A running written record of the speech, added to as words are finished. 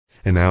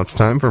And now it's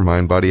time for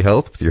Mind Body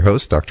Health with your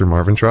host, Dr.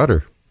 Marvin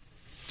Trotter.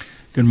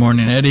 Good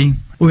morning, Eddie.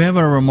 We have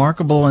a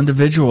remarkable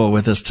individual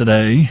with us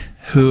today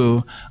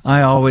who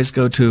I always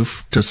go to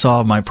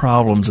solve my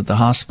problems at the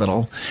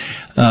hospital.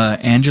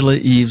 Angela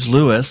Eves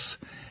Lewis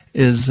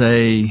is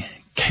the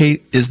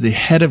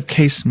head of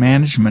case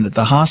management at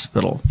the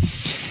hospital.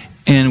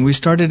 And we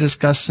started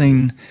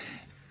discussing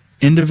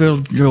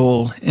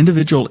individual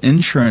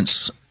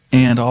insurance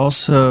and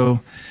also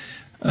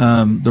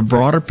the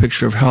broader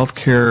picture of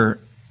healthcare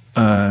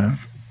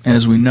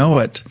as we know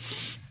it.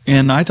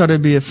 And I thought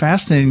it'd be a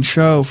fascinating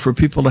show for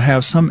people to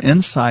have some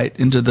insight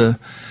into the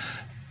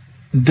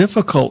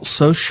difficult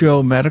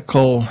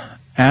socio-medical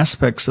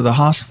aspects of the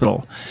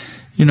hospital.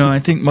 You know, I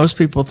think most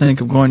people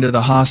think of going to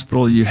the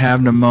hospital, you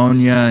have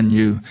pneumonia and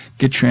you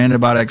get your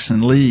antibiotics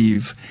and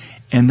leave.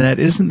 And that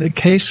isn't the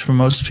case for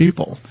most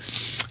people.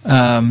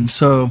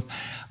 So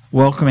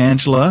welcome,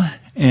 Angela.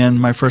 And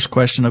my first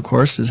question, of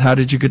course, is how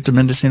did you get to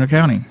Mendocino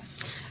County?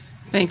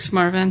 Thanks,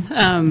 Marvin.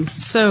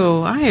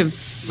 So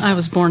I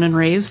was born and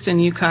raised in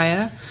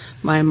Ukiah.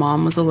 My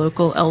mom was a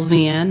local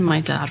LVN. My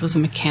dad was a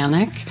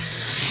mechanic.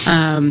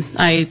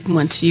 I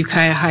went to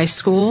Ukiah High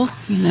School,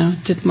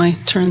 did my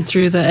turn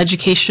through the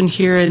education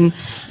here in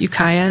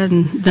Ukiah,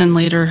 and then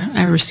later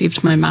I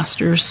received my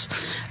master's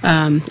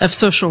of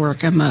social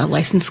work. I'm a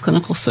licensed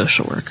clinical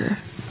social worker.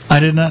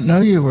 I did not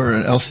know you were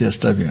an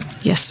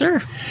LCSW. Yes,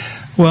 sir.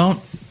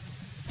 Well,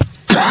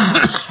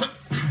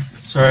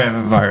 sorry, I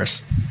have a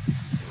virus.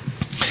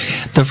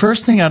 The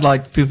first thing I'd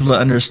like people to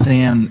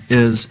understand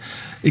is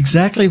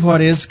exactly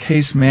what is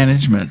case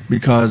management,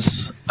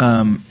 because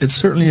it's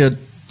certainly a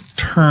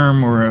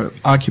term or an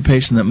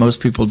occupation that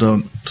most people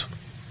don't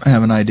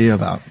have an idea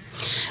about.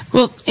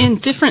 Well, in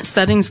different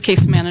settings,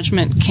 case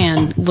management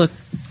can look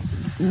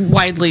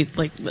widely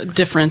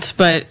different,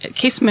 but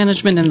case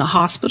management in the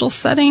hospital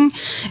setting,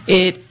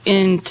 it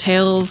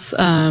entails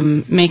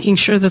making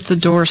sure that the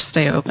doors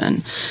stay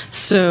open.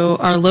 So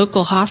our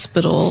local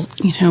hospital,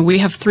 we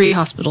have 3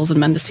 hospitals in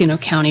Mendocino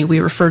County. We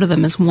refer to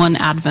them as One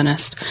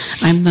Adventist.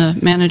 I'm the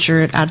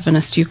manager at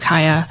Adventist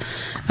Ukiah.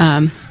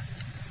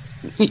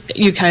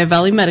 Ukiah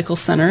Valley Medical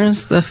Center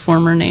is the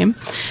former name.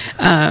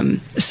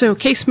 So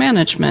case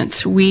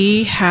management,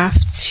 we have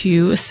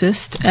to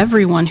assist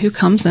everyone who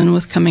comes in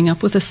with coming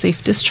up with a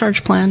safe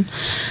discharge plan.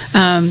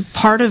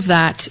 Part of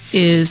that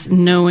is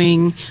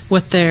knowing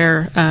what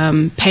their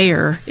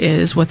payer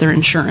is, what their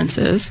insurance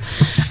is.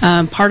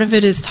 Part of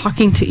it is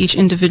talking to each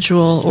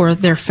individual or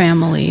their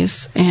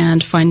families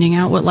and finding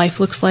out what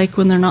life looks like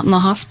when they're not in the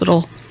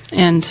hospital.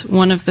 And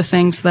one of the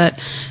things that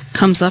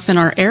comes up in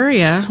our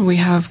area, we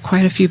have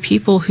quite a few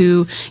people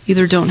who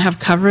either don't have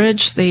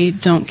coverage, they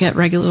don't get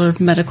regular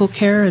medical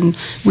care, and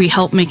we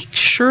help make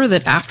sure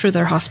that after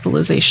their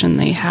hospitalization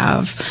they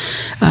have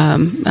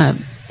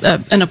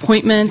an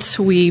appointment.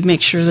 We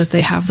make sure that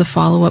they have the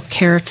follow-up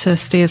care to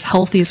stay as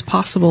healthy as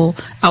possible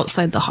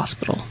outside the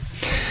hospital.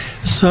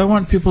 So I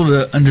want people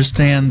to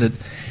understand that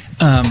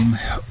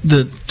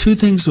the 2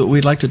 things that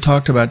we'd like to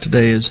talk about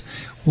today is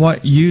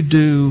what you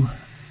do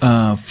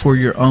for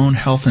your own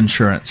health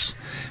insurance,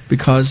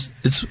 because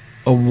it's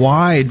a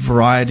wide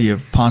variety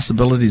of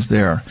possibilities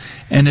there,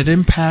 and it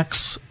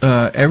impacts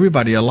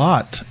everybody a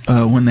lot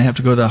when they have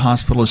to go to the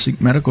hospital to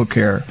seek medical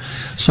care.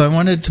 So I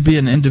want it to be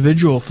an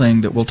individual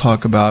thing that we'll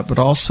talk about, but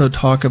also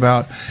talk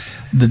about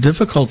the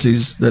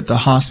difficulties that the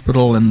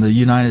hospital in the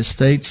United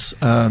States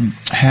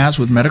has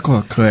with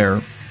medical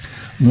care.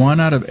 1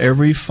 out of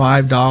every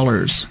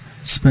 $5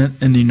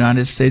 spent in the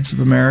United States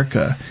of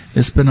America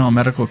is spent on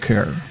medical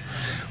care.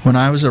 When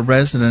I was a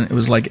resident, it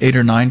was like 8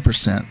 or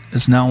 9%.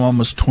 It's now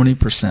almost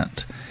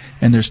 20%.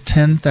 And there's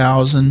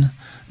 10,000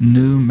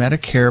 new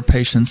Medicare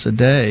patients a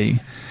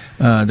day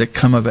that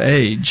come of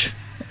age,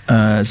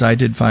 as I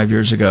did 5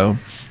 years ago,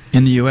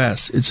 in the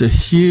U.S. It's a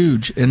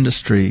huge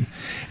industry.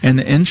 And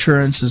the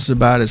insurance is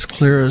about as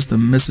clear as the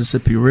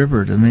Mississippi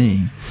River to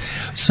me.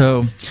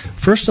 So,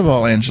 first of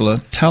all,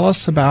 Angela, tell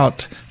us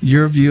about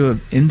your view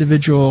of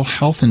individual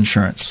health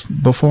insurance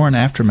before and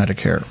after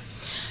Medicare.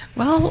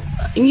 Well,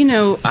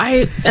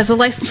 I, as a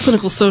licensed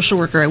clinical social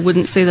worker, I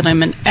wouldn't say that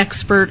I'm an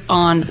expert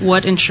on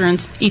what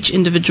insurance each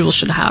individual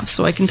should have.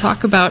 So I can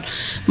talk about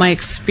my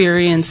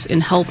experience in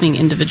helping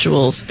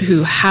individuals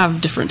who have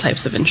different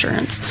types of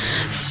insurance.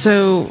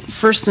 So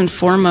first and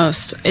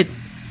foremost, it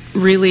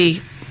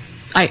really,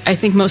 I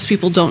think most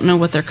people don't know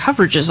what their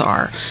coverages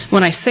are.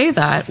 When I say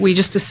that, we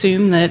just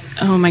assume that,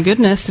 oh my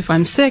goodness, if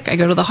I'm sick, I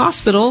go to the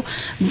hospital,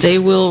 they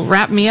will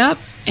wrap me up,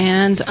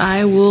 and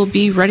I will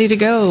be ready to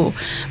go.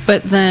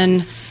 But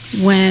then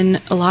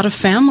when a lot of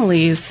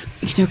families,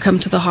 come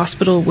to the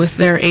hospital with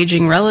their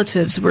aging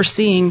relatives, we're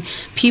seeing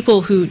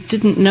people who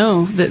didn't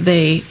know that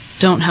they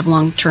don't have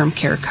long-term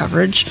care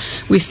coverage.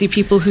 We see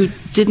people who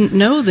didn't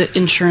know that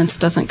insurance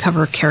doesn't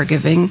cover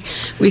caregiving.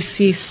 We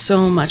see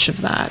so much of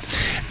that.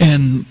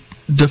 And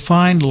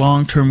define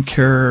long-term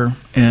care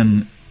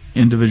and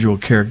individual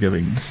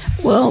caregiving.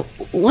 Well,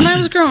 when I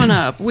was growing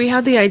up, we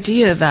had the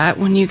idea that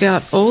when you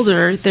got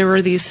older, there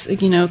were these,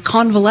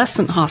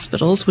 convalescent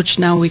hospitals, which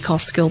now we call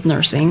skilled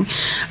nursing,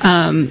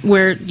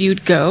 where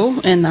you'd go,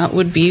 and that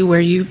would be where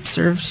you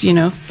served,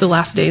 the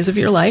last days of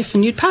your life,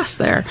 and you'd pass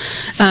there.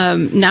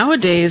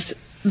 Nowadays,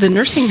 the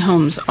nursing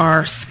homes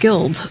are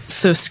skilled.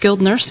 So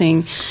skilled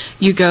nursing,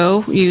 you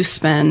go, you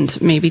spend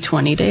maybe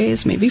 20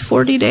 days, maybe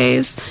 40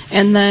 days,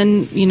 and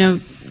then,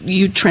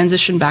 you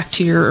transition back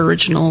to your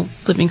original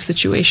living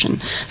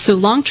situation. So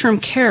long-term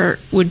care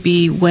would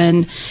be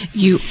when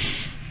you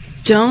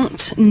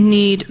don't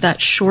need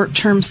that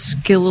short-term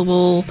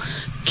skillable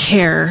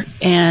care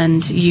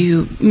and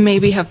you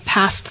maybe have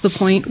passed the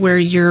point where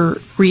you're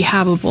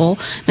rehabable.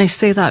 And I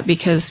say that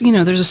because,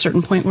 there's a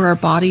certain point where our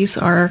bodies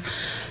are,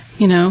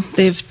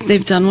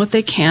 they've done what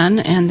they can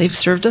and they've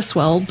served us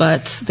well,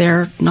 but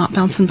they're not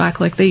bouncing back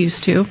like they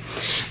used to.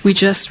 We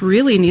just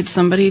really need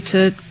somebody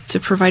to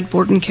provide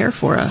board and care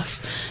for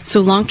us. So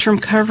long-term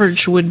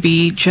coverage would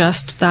be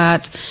just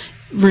that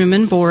room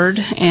and board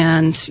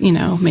and,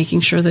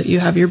 making sure that you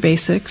have your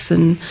basics.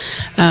 And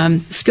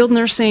skilled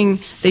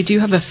nursing, they do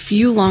have a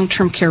few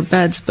long-term care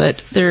beds,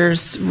 but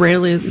there's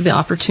rarely the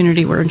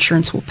opportunity where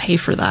insurance will pay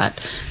for that.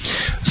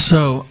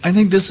 So I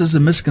think this is a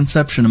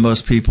misconception of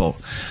most people.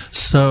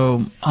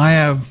 So I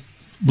have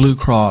Blue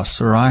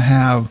Cross or I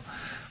have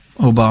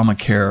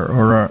Obamacare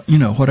or,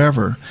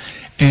 whatever,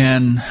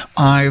 and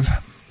I've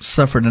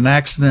suffered an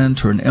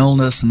accident or an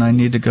illness and I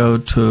need to go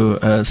to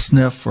a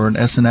SNF or an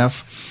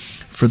SNF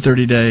for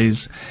 30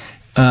 days.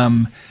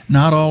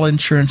 Not all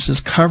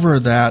insurances cover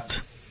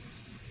that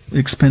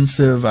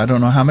expensive. I don't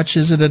know, how much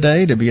is it a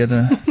day to be at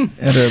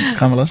a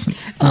convalescent?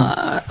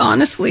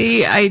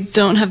 Honestly, I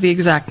don't have the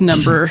exact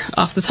number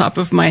off the top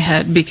of my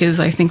head because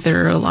I think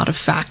there are a lot of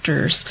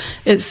factors,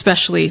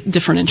 especially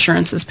different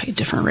insurances pay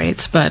different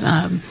rates. But,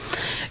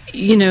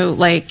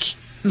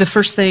 the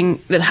first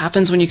thing that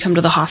happens when you come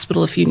to the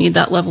hospital, if you need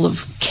that level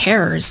of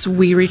care, is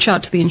we reach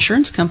out to the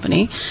insurance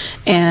company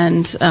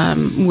and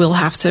we'll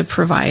have to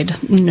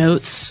provide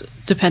notes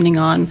depending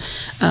on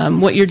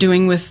what you're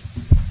doing with,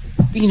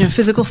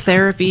 physical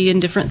therapy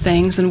and different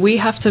things. And we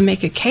have to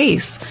make a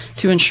case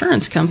to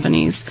insurance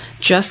companies,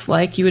 just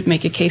like you would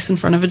make a case in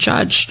front of a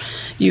judge.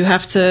 You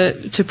have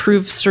to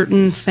prove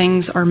certain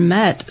things are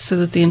met so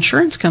that the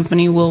insurance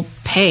company will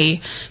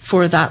pay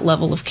for that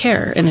level of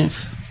care. And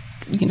if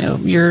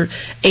you're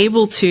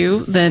able to,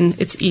 then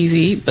it's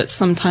easy, but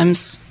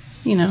sometimes,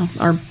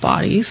 our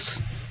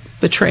bodies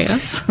betray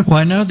us. Well,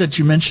 I know that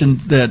you mentioned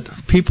that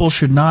people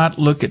should not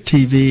look at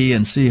TV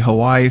and see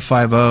Hawaii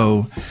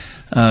Five-0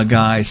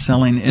 guy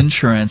selling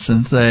insurance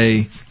and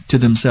say to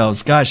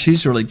themselves, gosh,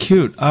 she's really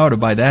cute, I ought to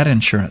buy that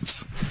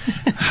insurance.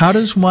 How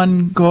does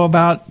one go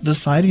about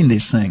deciding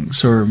these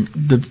things or,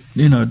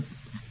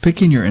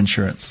 picking your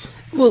insurance?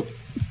 Well,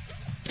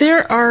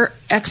 there are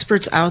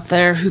experts out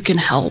there who can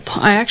help.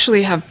 I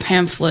actually have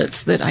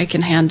pamphlets that I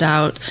can hand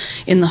out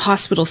in the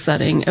hospital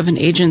setting of an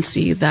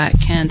agency that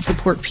can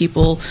support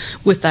people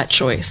with that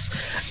choice.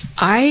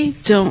 I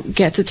don't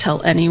get to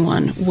tell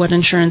anyone what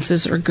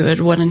insurances are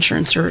good, what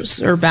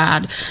insurances are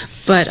bad,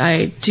 but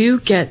I do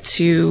get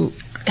to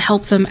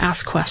help them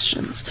ask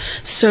questions.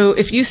 So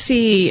if you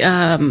see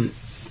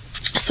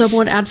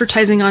someone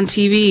advertising on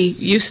TV,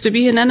 used to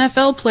be an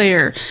NFL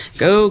player,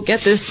 go get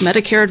this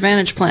Medicare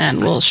Advantage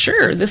plan. Well,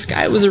 sure, this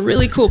guy was a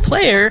really cool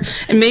player,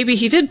 and maybe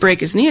he did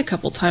break his knee a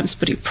couple times,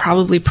 but he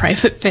probably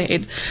private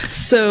paid.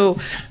 So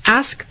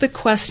ask the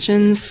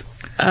questions,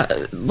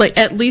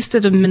 at least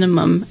at a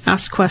minimum,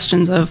 ask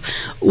questions of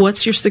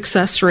what's your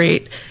success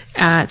rate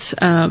at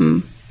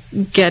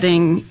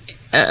getting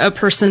a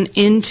person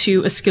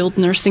into a skilled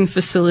nursing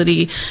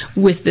facility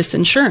with this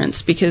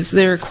insurance, because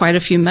there are quite a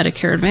few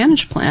Medicare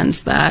Advantage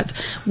plans that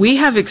we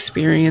have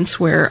experience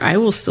where I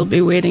will still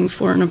be waiting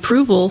for an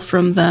approval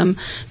from them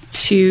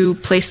to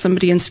place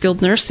somebody in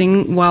skilled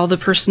nursing while the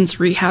person's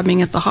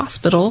rehabbing at the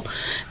hospital,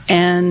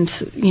 and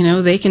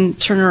they can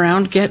turn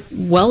around, get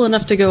well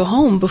enough to go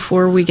home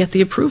before we get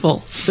the approval.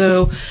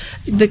 So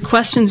the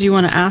questions you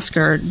want to ask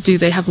are, do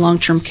they have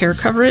long-term care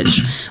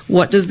coverage?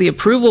 What does the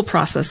approval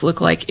process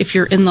look like? If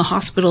you're in the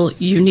hospital,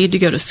 you need to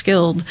go to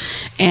skilled,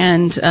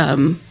 and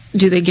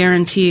do they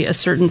guarantee a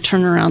certain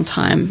turnaround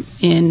time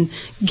in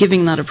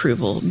giving that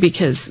approval?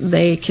 Because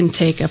they can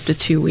take up to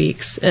 2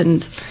 weeks.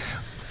 And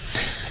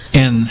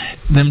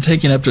them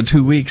taking up to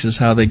 2 weeks is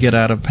how they get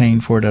out of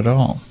paying for it at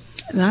all.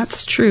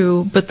 That's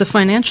true, but the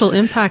financial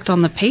impact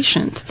on the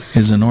patient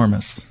is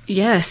enormous.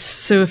 Yes,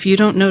 so if you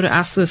don't know to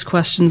ask those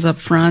questions up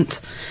front,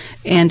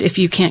 and if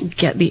you can't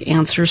get the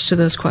answers to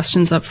those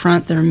questions up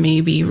front, there may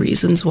be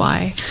reasons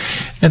why.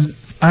 And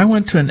I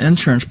went to an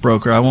insurance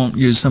broker, I won't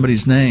use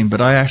somebody's name,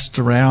 but I asked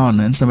around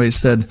and somebody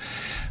said,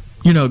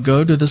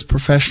 go to this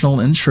professional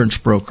insurance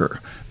broker,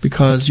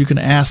 because you can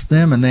ask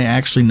them and they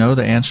actually know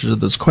the answers to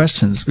those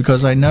questions.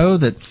 Because I know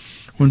that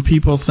when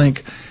people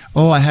think,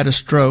 I had a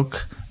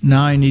stroke,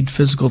 now I need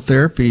physical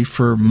therapy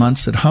for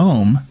months at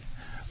home.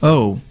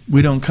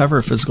 We don't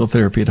cover physical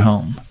therapy at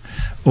home.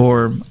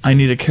 or I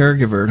need a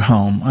caregiver at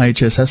home,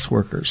 IHSS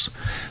workers.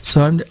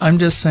 So I'm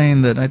just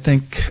saying that I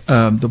think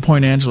the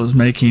point Angela is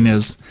making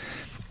is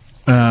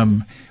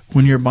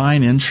when you're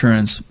buying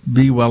insurance,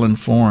 be well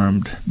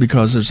informed,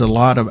 because there's a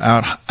lot of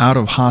out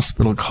of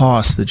hospital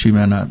costs that you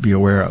may not be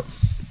aware of.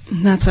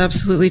 That's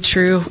absolutely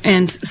true.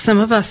 And some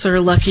of us are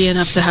lucky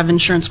enough to have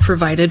insurance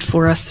provided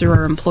for us through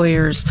our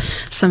employers.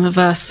 Some of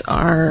us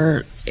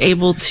are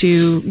able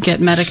to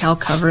get Medi-Cal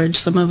coverage.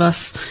 Some of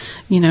us,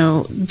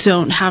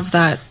 don't have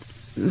that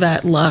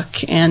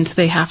luck, and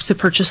they have to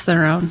purchase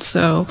their own.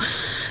 So,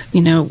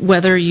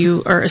 whether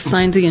you are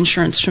assigned the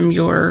insurance from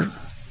your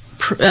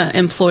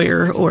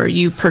employer or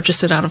you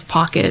purchase it out of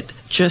pocket,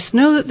 just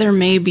know that there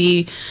may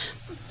be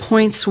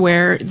points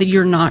where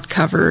you're not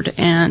covered,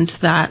 and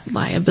that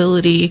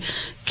liability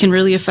can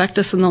really affect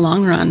us in the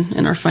long run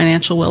in our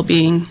financial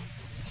well-being.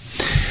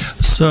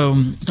 So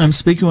I'm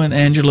speaking with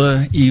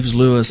Angela Eves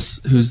Lewis,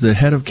 who's the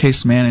head of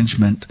case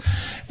management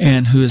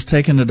and who has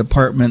taken a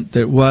department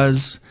that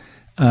was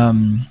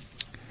in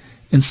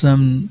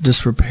some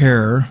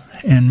disrepair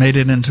and made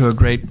it into a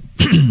great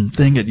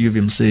thing at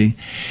UVMC.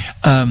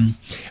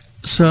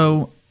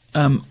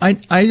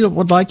 I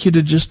would like you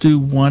to just do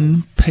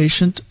one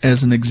patient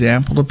as an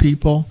example to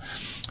people.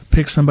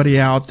 Pick somebody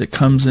out that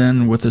comes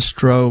in with a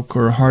stroke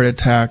or a heart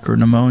attack or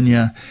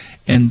pneumonia,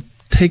 and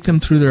take them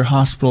through their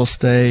hospital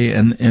stay,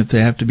 and if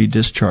they have to be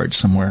discharged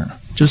somewhere,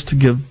 just to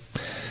give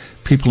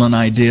people an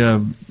idea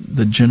of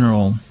the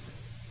general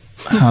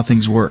how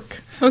things work.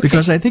 Okay.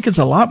 Because I think it's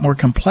a lot more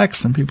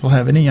complex than people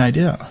have any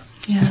idea.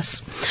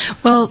 Yes.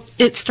 Well,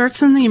 it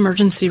starts in the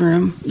emergency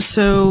room.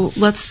 So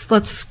let's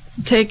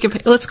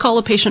call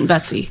a patient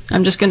Betsy.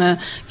 I'm just going to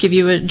give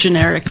you a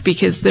generic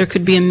because there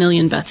could be a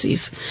million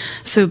Betsies.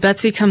 So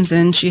Betsy comes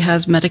in. She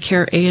has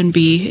Medicare A and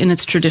B in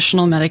its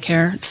traditional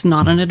Medicare. It's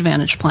not an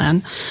Advantage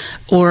plan.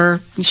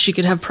 Or she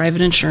could have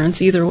private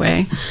insurance, either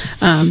way.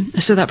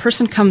 So that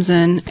person comes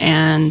in,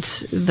 and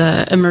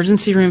the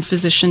emergency room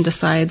physician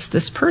decides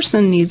this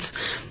person needs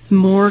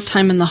more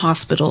time in the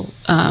hospital.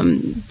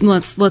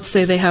 Let's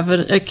say they have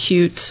an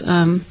acute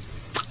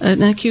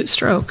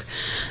stroke.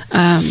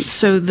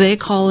 So they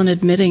call an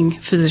admitting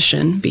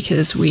physician,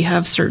 because we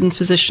have certain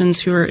physicians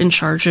who are in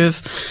charge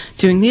of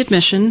doing the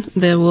admission.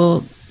 They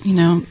will,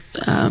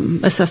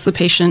 assess the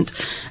patient.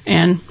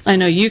 And I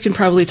know you can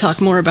probably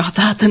talk more about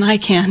that than I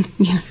can,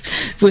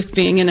 with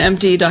being an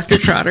MD, Dr.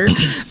 Trotter.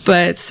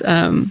 But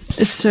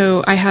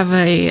so I have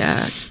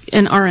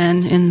an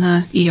RN in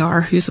the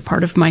ER who's a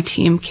part of my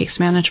team,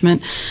 case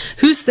management,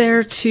 who's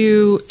there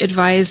to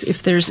advise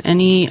if there's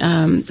any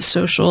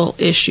social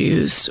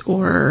issues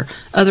or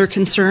other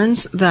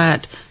concerns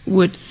that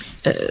would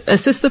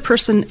assist the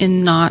person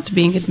in not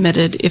being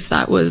admitted if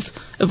that was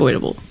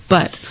avoidable.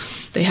 But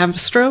they have a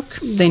stroke,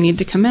 they need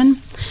to come in.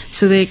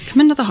 So they come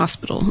into the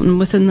hospital, and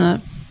within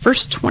the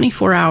first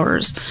 24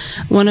 hours,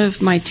 one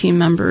of my team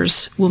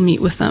members will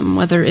meet with them,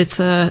 whether it's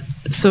a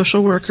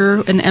social worker,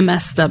 an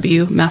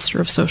MSW,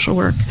 Master of Social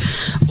Work,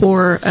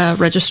 or a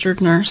registered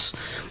nurse.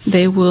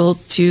 They will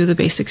do the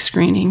basic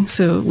screening.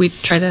 So we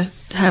try to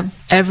have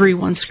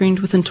everyone screened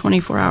within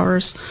 24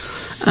 hours.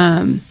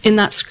 In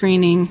that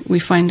screening, we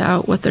find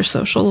out what their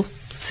social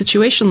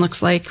situation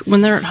looks like.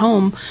 When they're at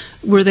home,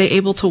 were they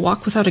able to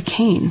walk without a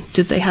cane?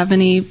 Did they have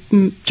any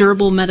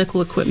durable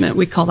medical equipment?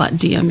 We call that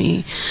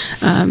DME.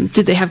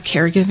 Did they have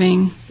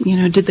caregiving?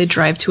 Did they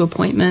drive to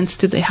appointments?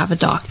 Did they have a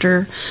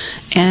doctor?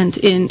 And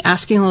in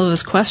asking all of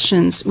those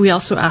questions, we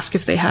also ask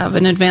if they have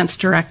an advance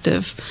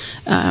directive,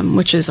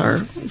 which is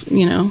our,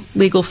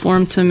 legal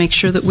form to make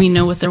sure that we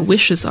know what their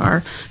wishes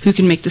are, who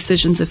can make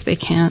decisions if they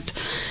can't.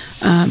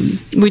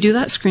 We do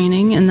that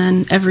screening, and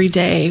then every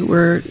day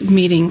we're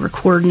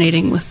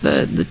coordinating with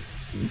the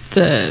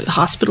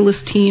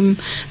hospitalist team,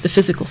 the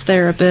physical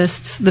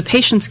therapists, the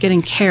patients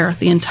getting care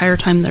the entire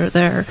time they're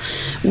there.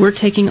 We're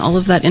taking all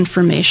of that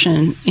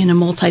information in a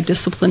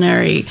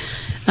multidisciplinary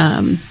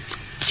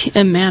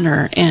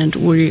manner, and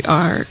we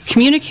are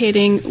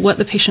communicating what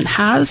the patient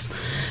has.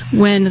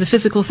 When the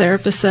physical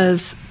therapist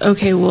says,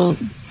 okay, well,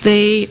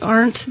 they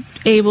aren't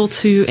able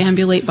to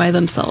ambulate by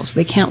themselves,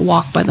 they can't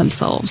walk by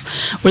themselves,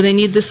 or they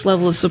need this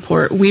level of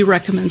support, we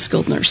recommend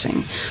skilled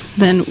nursing.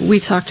 Then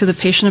we talk to the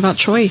patient about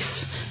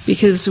choice,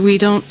 because we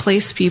don't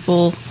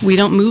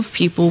move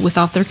people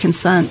without their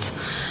consent.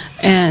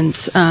 And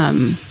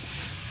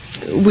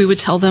we would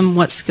tell them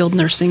what skilled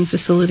nursing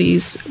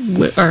facilities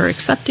are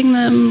accepting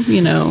them,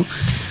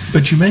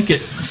 But you make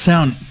it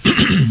sound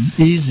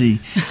easy.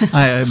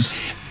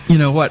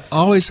 What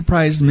always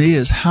surprised me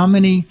is how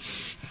many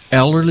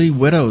elderly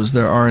widows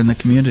there are in the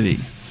community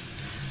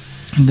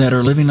that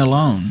are living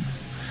alone,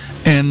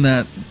 and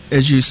that,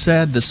 as you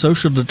said, the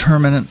social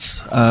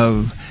determinants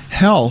of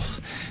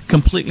health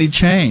completely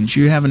change.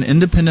 You have an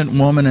independent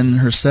woman in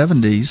her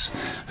 70s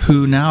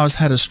who now has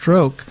had a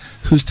stroke,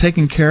 who's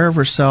taking care of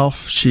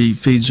herself. She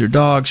feeds her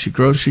dog, she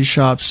grocery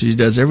shops, she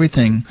does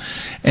everything,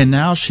 and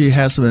now she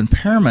has an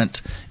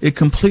impairment. It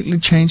completely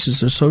changes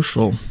her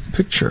social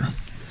picture.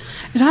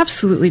 It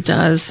absolutely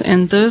does.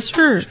 And those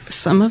are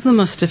some of the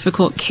most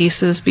difficult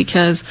cases,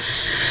 because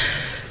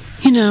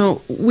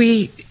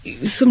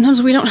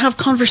Sometimes we don't have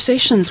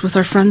conversations with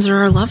our friends or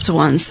our loved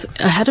ones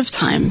ahead of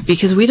time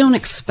because we don't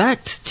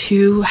expect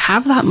to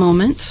have that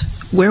moment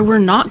where we're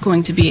not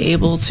going to be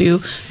able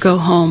to go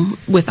home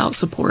without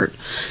support.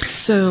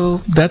 So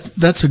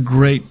that's a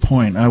great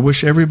point. I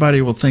wish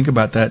everybody will think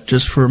about that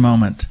just for a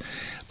moment.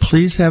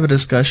 Please have a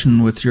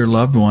discussion with your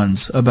loved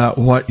ones about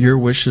what your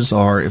wishes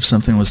are if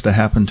something was to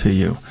happen to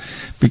you,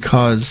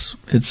 because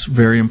it's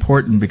very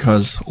important,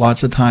 because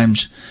lots of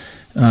times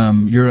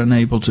you're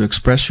unable to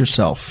express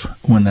yourself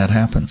when that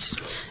happens.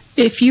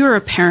 If you're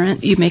a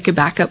parent, you make a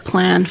backup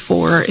plan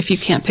for if you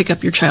can't pick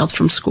up your child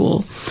from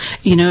school.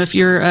 If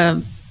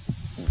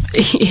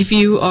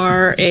you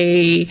are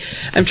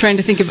I'm trying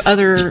to think of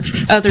other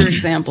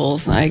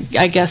examples. I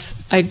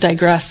guess I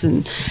digress.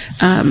 And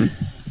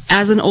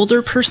as an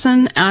older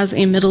person, as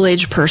a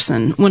middle-aged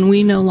person, when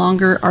we no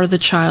longer are the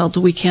child,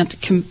 we can't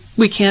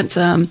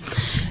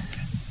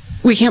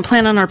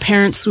plan on our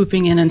parents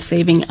swooping in and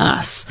saving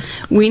us.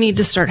 We need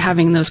to start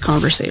having those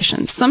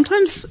conversations.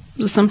 Sometimes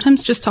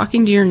just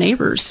talking to your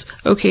neighbors.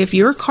 Okay, if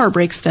your car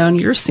breaks down,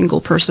 you're a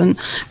single person,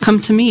 come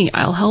to me,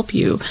 I'll help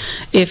you.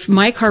 If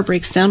my car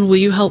breaks down, will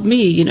you help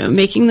me?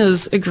 Making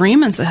those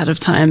agreements ahead of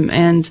time.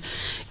 And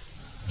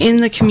in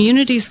the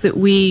communities that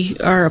we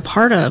are a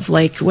part of,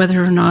 like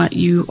whether or not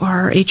you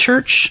are a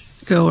church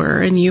goer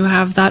and you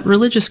have that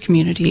religious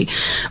community,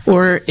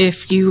 or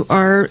if you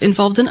are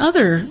involved in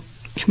other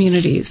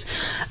communities,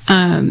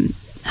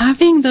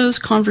 having those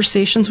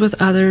conversations with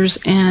others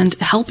and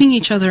helping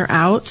each other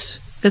out,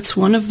 that's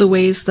one of the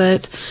ways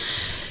that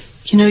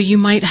you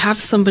might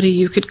have somebody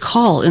you could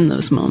call in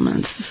those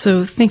moments.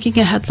 So thinking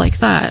ahead like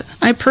that.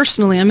 I'm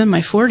in my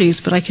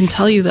 40s, but I can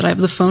tell you that I have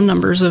the phone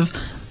numbers of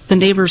the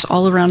neighbors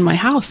all around my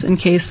house in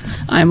case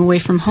I'm away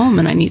from home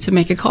and I need to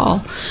make a call.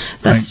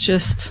 That's right.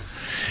 Just...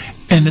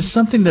 And it's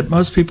something that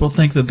most people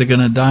think that they're going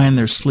to die in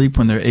their sleep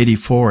when they're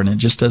 84, and it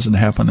just doesn't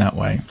happen that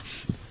way.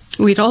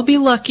 We'd all be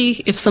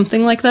lucky if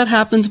something like that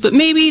happens, but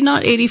maybe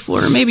not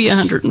 84, maybe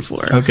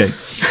 104. Okay.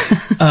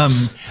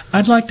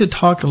 I'd like to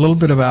talk a little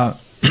bit about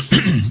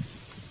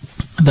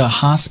the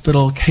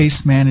hospital,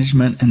 case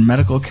management, and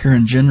medical care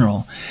in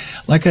general.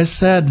 Like I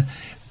said,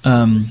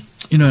 an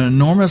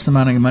enormous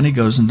amount of money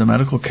goes into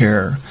medical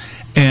care,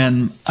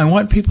 and I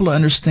want people to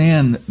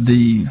understand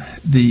the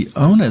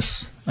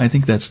onus, I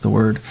think that's the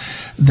word,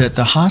 that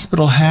the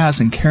hospital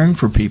has in caring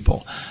for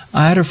people.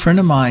 I had a friend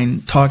of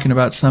mine talking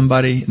about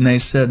somebody, and they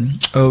said,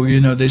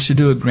 they should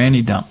do a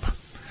granny dump.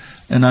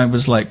 And I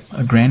was like,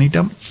 a granny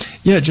dump?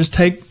 Yeah, just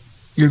take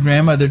your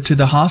grandmother to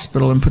the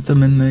hospital and put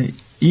them in the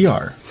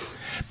ER.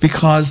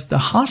 Because the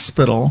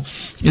hospital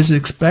is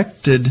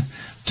expected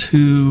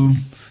to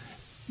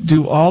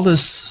do all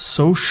this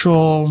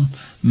social,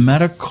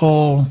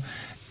 medical,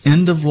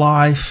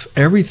 end-of-life,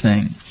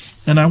 everything.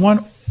 And I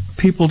want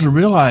people to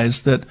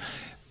realize that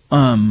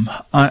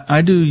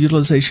I do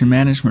utilization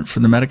management for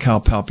the Medi-Cal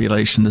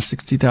population, the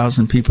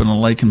 60,000 people in the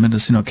Lake and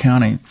Mendocino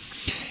County.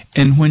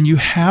 And when you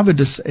have a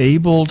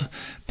disabled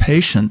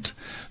patient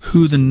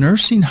who the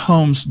nursing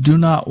homes do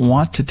not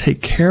want to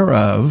take care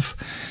of,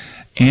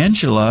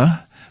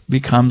 Angela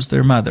becomes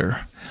their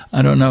mother.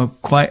 I don't know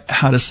quite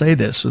how to say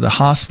this, or the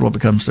hospital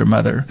becomes their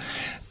mother.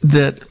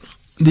 That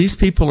these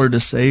people are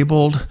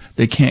disabled,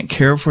 they can't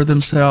care for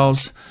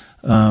themselves,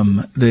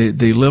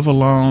 they live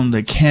alone,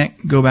 they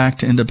can't go back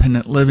to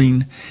independent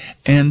living,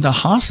 and the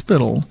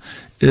hospital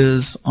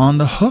is on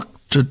the hook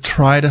to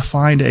try to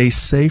find a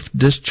safe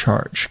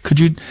discharge. Could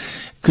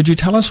you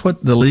tell us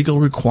what the legal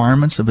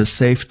requirements of a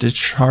safe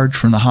discharge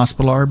from the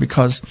hospital are?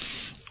 Because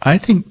I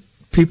think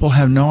people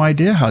have no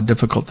idea how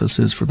difficult this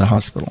is for the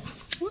hospital.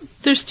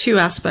 There's two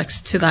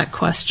aspects to that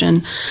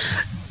question.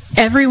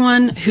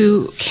 Everyone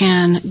who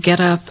can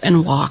get up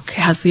and walk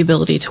has the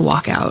ability to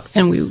walk out,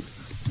 and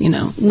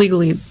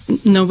legally,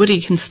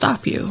 nobody can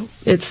stop you.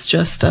 It's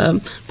just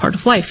a part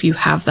of life. You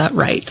have that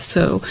right.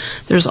 So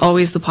there's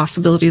always the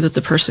possibility that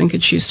the person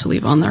could choose to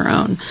leave on their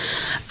own.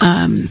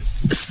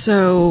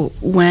 So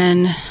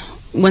when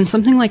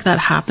something like that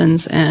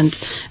happens and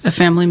a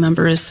family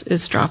member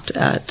is dropped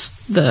at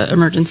the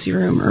emergency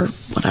room or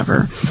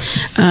whatever,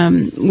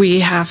 we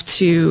have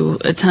to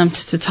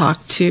attempt to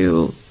talk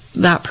to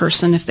that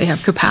person if they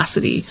have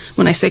capacity.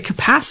 When I say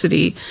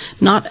capacity,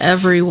 not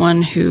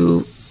everyone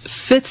who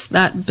fits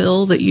that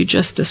bill that you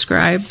just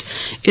described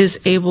is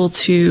able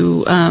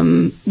to,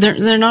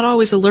 they're not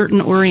always alert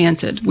and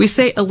oriented. We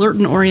say alert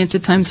and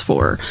oriented times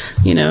 4,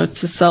 to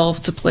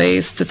self, to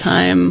place, to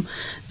time,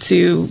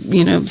 to,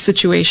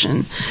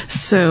 situation.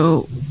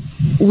 So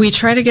we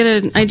try to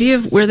get an idea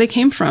of where they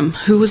came from,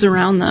 who was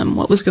around them,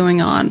 what was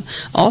going on.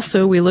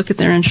 Also, we look at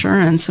their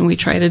insurance and we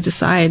try to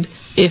decide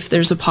if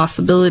there's a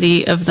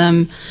possibility of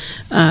them,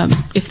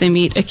 if they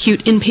meet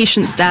acute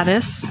inpatient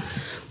status,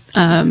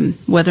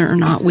 whether or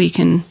not we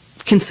can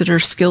consider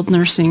skilled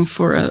nursing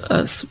for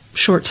a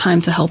short time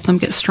to help them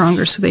get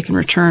stronger so they can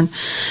return.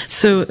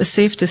 So a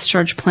safe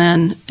discharge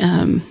plan,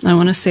 I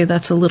want to say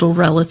that's a little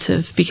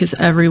relative because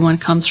everyone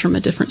comes from a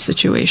different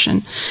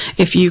situation.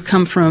 If you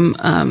come from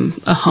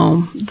a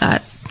home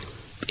that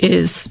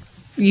is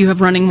you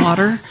have running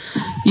water,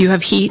 you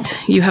have heat,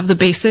 you have the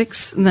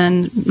basics,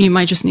 then you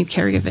might just need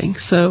caregiving.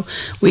 So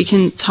we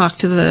can talk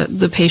to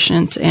the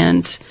patient,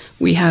 and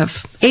we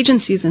have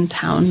agencies in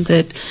town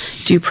that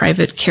do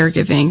private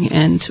caregiving,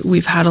 and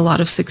we've had a lot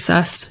of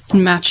success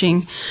in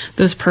matching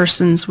those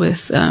persons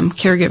with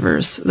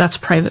caregivers. That's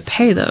private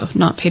pay, though,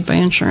 not paid by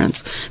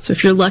insurance. So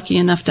if you're lucky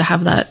enough to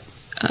have that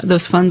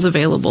those funds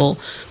available,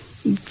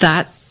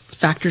 that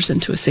factors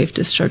into a safe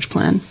discharge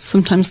plan.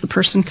 Sometimes the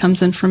person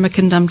comes in from a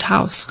condemned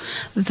house.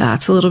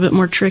 That's a little bit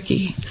more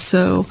tricky.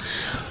 So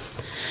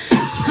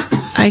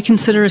I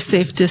consider a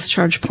safe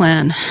discharge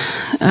plan,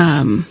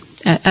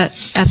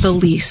 at the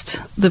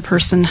least, the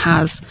person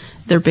has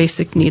their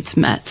basic needs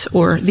met,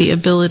 or the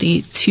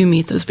ability to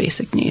meet those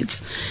basic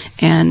needs.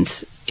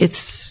 And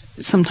it's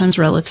sometimes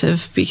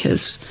relative,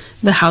 because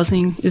the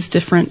housing is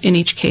different in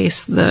each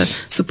case, the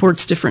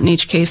support's different in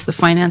each case, the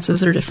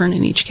finances are different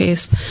in each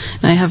case.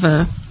 And I have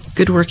a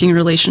good working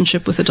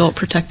relationship with Adult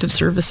Protective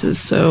Services,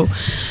 so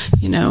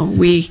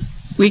we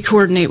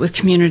coordinate with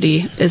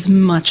community as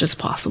much as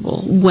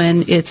possible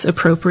when it's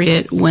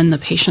appropriate, when the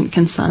patient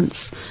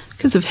consents,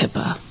 because of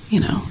HIPAA.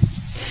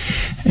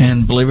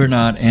 And believe it or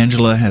not,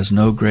 Angela has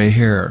no gray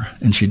hair,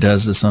 and she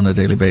does this on a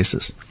daily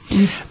basis.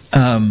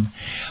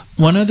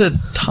 One other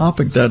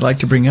topic that I'd like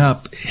to bring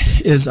up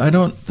is, I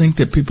don't think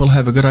that people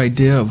have a good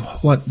idea of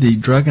what the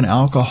drug and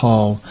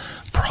alcohol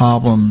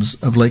problems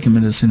of Lake and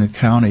Mendocino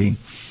County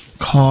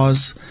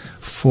cause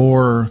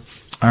for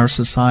our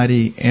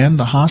society and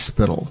the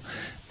hospital,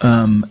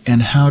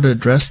 and how to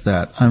address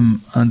that.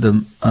 I'm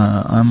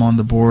on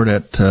the board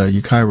at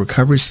Ukiah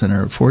Recovery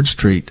Center at Ford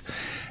Street,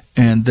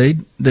 and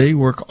they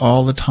work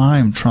all the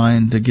time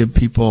trying to give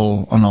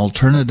people an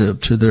alternative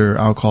to their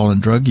alcohol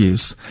and drug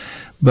use.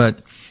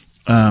 But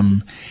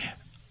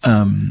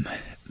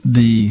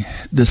the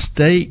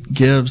state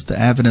gives the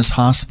Adventist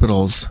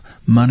hospitals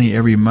money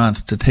every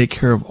month to take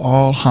care of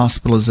all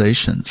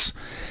hospitalizations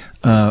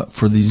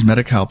for these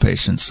Medi-Cal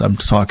patients I'm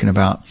talking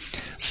about.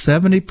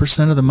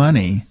 70% of the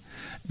money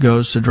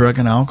goes to drug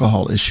and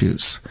alcohol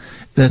issues.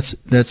 That's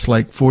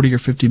like $40 or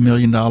 $50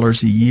 million a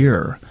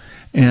year.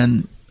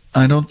 And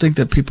I don't think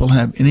that people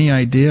have any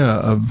idea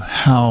of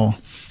how.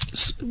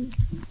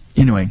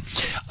 Anyway,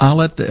 I'll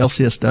let the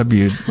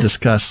LCSW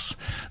discuss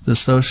the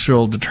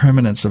social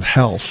determinants of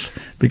health,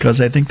 because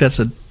I think that's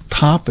a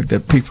topic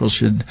that people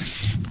should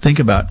think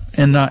about,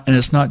 and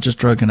it's not just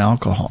drug and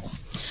alcohol.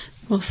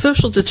 Well,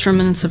 social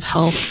determinants of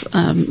health,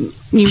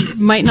 you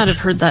might not have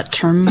heard that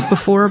term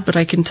before, but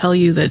I can tell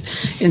you that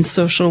in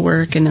social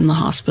work and in the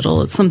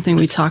hospital, it's something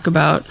we talk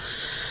about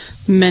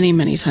many,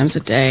 many times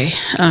a day.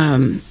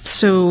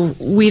 So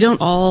we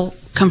don't all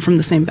come from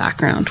the same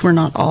background. We're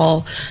not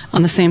all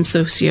on the same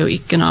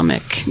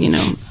socioeconomic,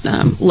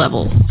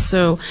 level.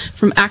 So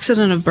from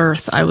accident of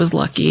birth, I was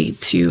lucky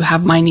to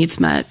have my needs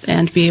met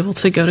and be able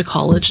to go to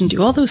college and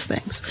do all those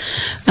things.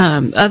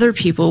 Other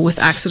people with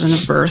accident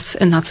of birth,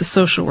 and that's a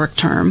social work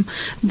term,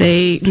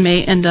 they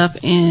may end up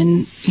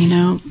in,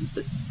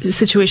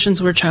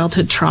 situations where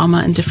childhood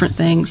trauma and different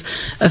things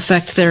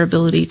affect their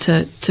ability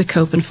to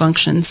cope and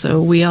function.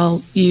 So we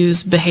all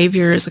use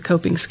behavior as a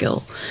coping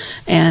skill.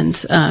 And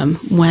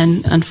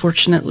when,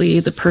 unfortunately,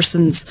 the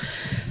person's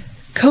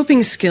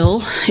coping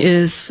skill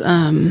is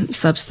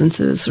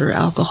substances or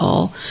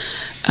alcohol,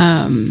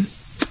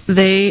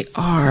 they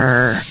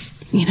are,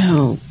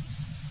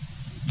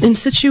 in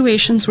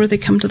situations where they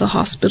come to the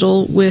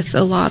hospital with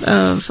a lot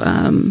of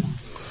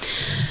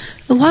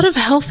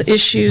health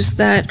issues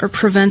that are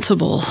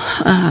preventable.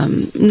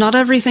 Not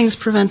everything's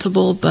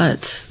preventable,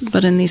 but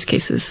in these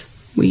cases,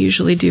 we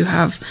usually do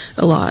have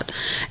a lot.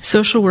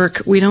 Social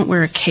work, we don't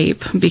wear a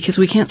cape because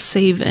we can't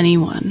save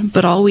anyone,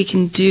 but all we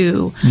can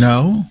do...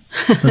 No,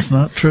 that's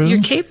not true.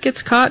 Your cape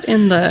gets caught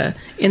in the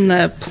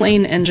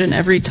plane engine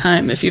every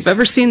time. If you've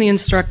ever seen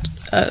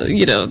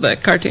the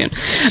cartoon.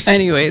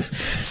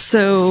 Anyways,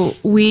 so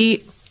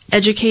we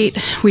educate,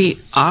 we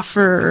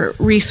offer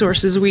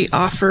resources, we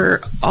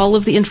offer all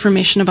of the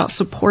information about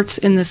supports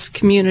in this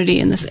community,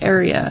 in this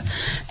area,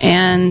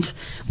 and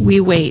we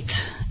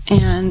wait.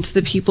 And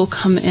the people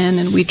come in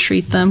and we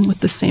treat them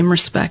with the same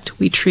respect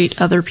we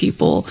treat other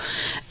people,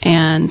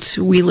 and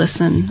we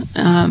listen.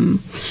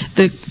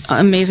 The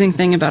amazing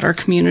thing about our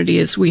community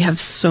is we have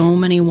so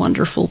many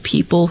wonderful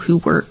people who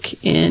work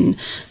in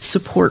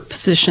support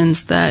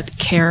positions that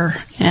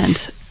care,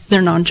 and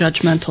they're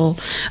non-judgmental.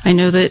 I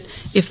know that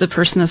if the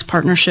person has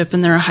partnership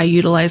and they're a high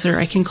utilizer,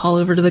 I can call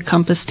over to the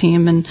Compass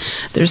team, and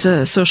there's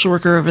a social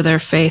worker over there,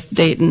 Faith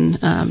Dayton,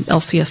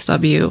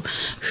 LCSW,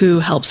 who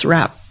helps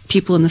wrap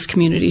people in this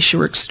community. She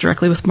works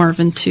directly with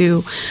Marvin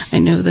too. I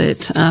know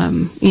that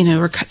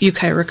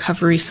Ukiah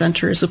Recovery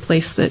Center is a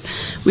place that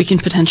we can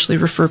potentially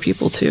refer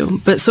people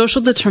to. But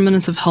social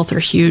determinants of health are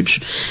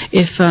huge.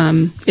 If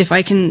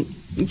I can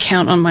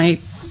count on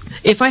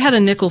if I had a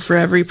nickel for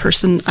every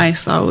person I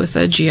saw with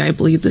a GI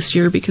bleed this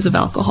year because of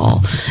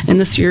alcohol, and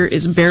this year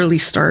is barely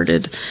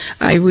started,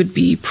 I would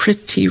be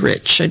pretty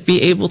rich. I'd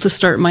be able to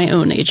start my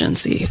own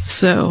agency.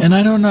 So, and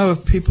I don't know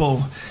if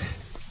people,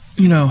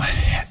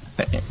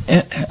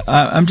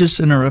 I'm just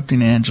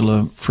interrupting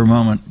Angela for a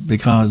moment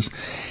because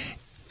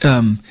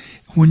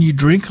when you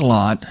drink a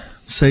lot,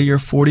 say you're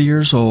 40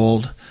 years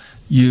old,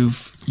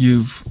 you've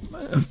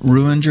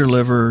ruined your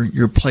liver,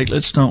 your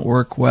platelets don't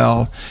work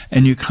well,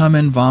 and you come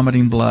in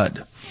vomiting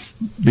blood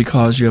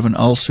because you have an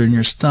ulcer in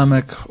your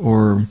stomach,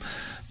 or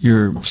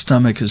your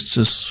stomach is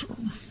just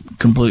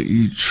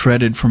completely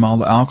shredded from all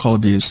the alcohol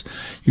abuse.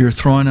 You're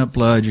throwing up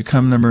blood, you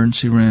come in the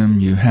emergency room,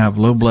 you have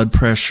low blood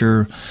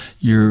pressure,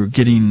 you're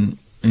getting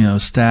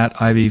stat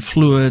IV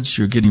fluids,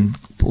 you're getting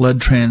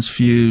blood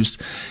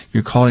transfused,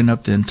 you're calling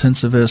up the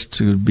intensivist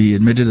to be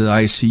admitted to the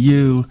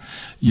ICU,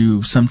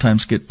 you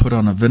sometimes get put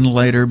on a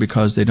ventilator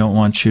because they don't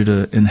want you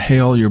to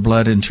inhale your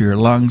blood into your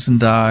lungs and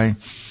die.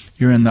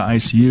 You're in the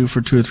ICU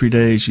for 2 or 3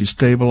 days, you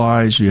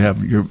stabilize, you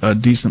have a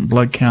decent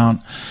blood count,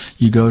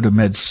 you go to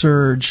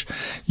med-surg,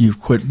 you've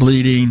quit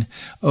bleeding.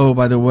 Oh,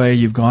 by the way,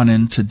 you've gone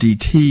into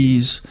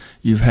DTs,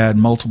 you've had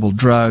multiple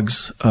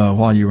drugs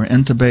while you were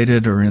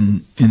intubated or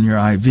in your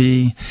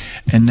IV,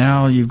 and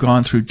now you've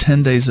gone through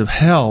 10 days of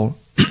hell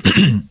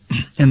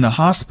in the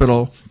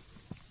hospital,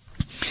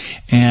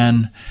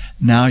 and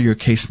now your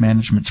case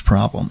management's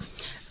problem.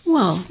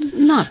 Well,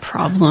 not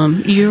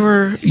problem.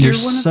 You're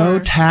so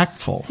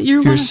tactful.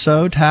 You're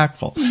so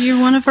tactful. You're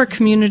one of our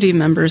community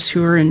members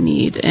who are in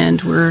need,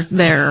 and we're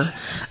there.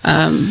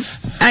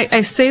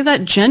 I say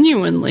that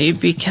genuinely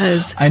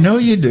because I know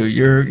you do.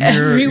 You're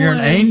an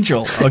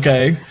angel.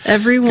 Okay.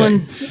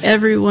 Everyone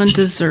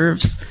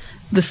deserves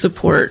the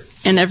support,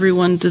 and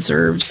everyone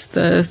deserves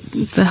the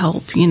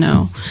help.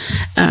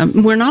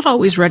 We're not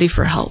always ready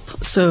for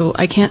help, so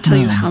I can't tell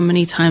you how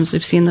many times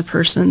I've seen the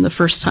person the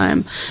first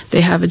time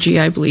they have a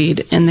GI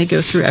bleed and they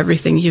go through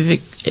everything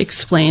you've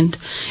explained,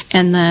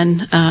 and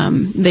then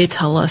they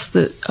tell us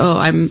that, oh,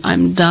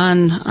 I'm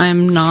done,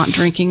 I'm not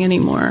drinking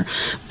anymore.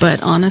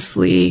 But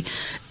honestly,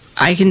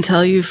 I can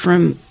tell you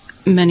from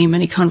many,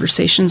 many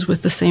conversations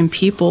with the same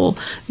people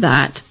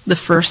that the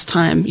first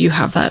time you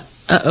have that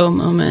uh-oh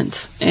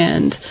moment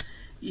and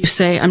you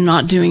say, I'm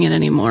not doing it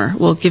anymore.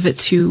 Well, give it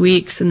 2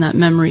 weeks and that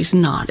memory's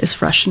not as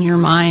fresh in your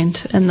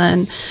mind. And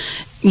then,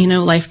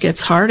 life gets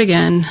hard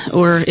again,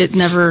 or it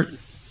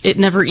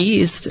never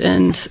eased.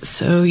 And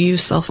so you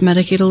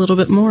self-medicate a little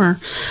bit more.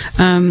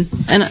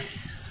 And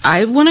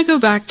I want to go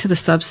back to the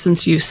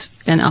substance use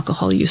and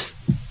alcohol use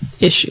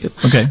issue.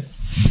 Okay.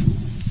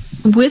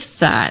 With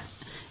that,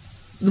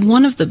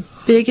 one of the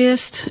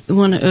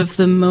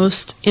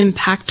most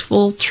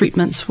impactful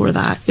treatments for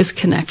that is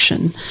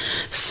connection.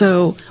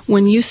 So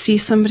when you see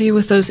somebody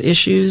with those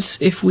issues,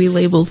 if we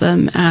label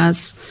them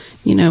as,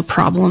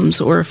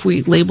 problems, or if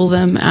we label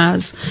them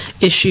as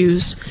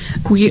issues,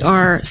 we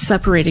are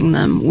separating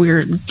them.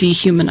 We're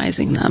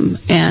dehumanizing them.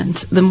 And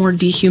the more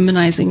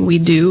dehumanizing we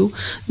do,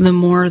 the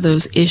more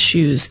those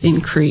issues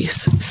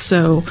increase.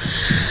 So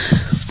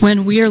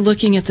when we are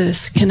looking at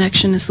this,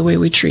 connection is the way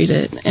we treat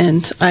it.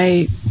 And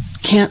I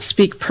can't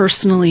speak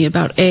personally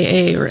about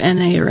AA or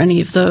NA or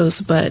any of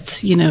those,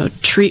 but,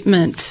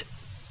 treatment,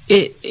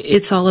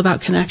 it's all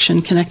about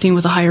connection, connecting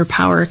with a higher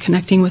power,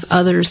 connecting with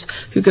others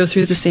who go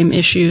through the same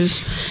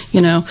issues,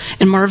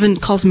 And Marvin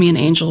calls me an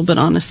angel, but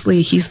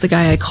honestly, he's the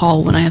guy I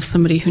call when I have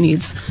somebody who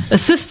needs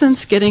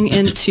assistance getting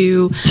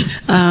into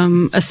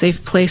a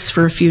safe place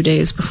for a few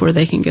days before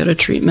they can go to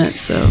treatment.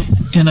 So,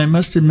 and I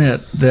must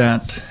admit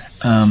that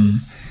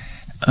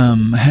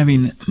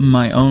having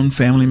my own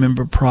family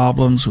member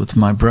problems with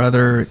my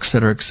brother, et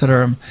cetera,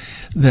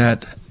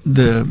 that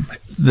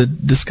the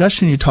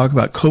discussion you talk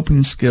about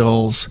coping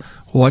skills,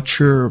 what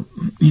you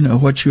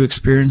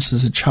experienced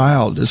as a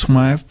child, is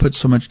why I've put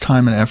so much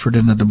time and effort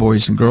into the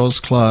Boys and Girls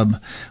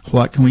Club.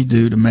 What can we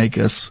do to make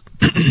us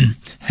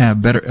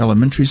have better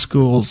elementary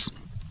schools?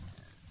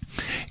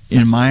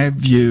 In my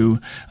view,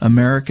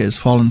 America has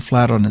fallen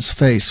flat on its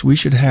face. We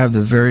should have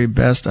the very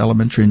best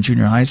elementary and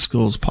junior high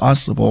schools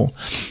possible.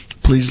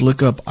 Please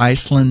look up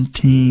Iceland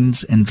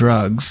Teens and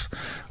Drugs.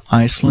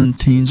 Iceland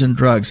Teens and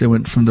Drugs. They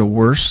went from the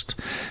worst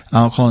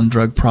alcohol and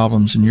drug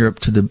problems in Europe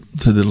to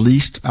the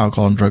least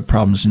alcohol and drug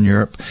problems in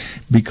Europe,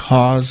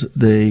 because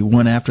they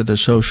went after the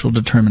social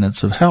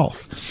determinants of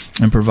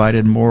health and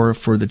provided more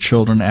for the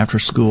children after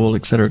school,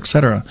 et cetera, et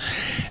cetera.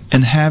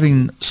 And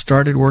having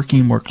started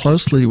working more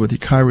closely with the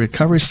Ukiah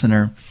Recovery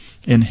Center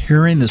and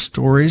hearing the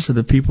stories of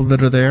the people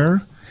that are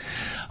there,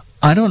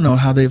 I don't know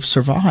how they've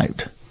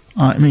survived.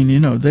 I mean,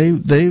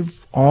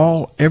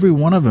 every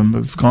one of them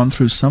have gone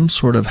through some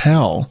sort of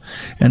hell,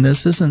 and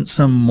this isn't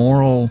some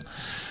moral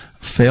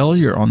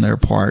failure on their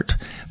part.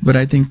 But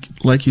I think,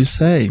 like you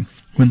say,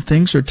 when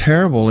things are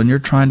terrible and you're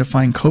trying to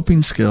find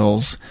coping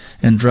skills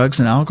and drugs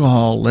and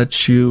alcohol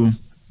lets you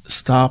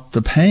stop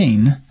the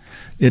pain,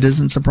 it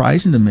isn't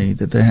surprising to me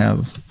that they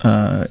have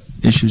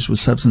issues with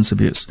substance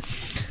abuse.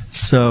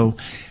 So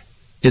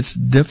it's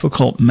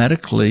difficult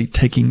medically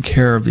taking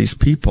care of these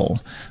people,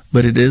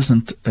 but it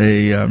isn't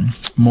a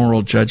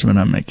moral judgment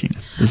I'm making.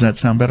 Does that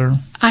sound better?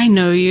 I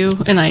know you,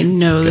 and I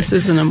know this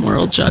isn't a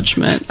moral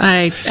judgment.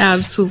 I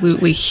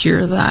absolutely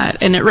hear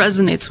that, and it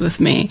resonates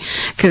with me,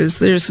 because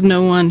there's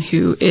no one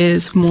who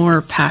is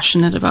more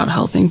passionate about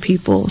helping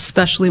people,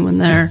 especially when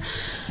they're,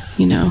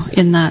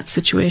 in that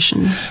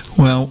situation.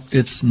 Well,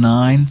 it's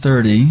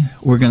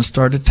 9:30. We're going to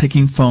start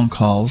taking phone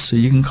calls, so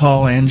you can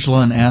call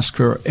Angela and ask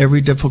her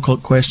every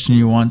difficult question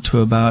you want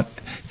to about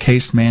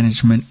case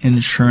management,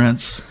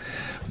 insurance,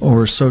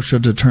 or social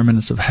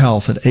determinants of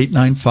health at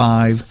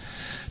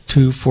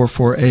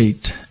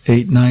 895-2448,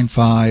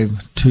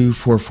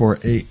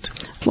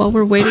 895-2448. While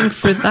we're waiting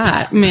for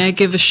that, may I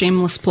give a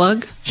shameless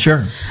plug?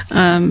 Sure.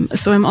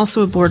 So I'm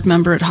also a board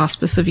member at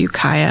Hospice of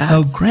Ukiah.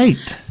 Oh,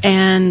 great.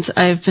 And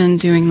I've been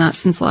doing that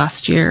since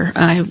last year.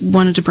 I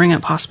wanted to bring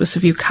up Hospice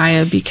of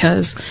Ukiah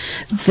because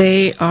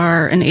they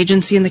are an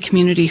agency in the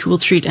community who will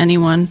treat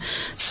anyone.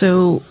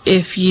 So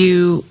I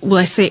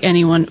say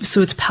anyone,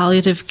 so it's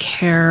palliative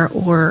care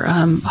or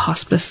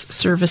hospice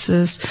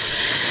services.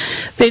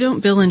 They don't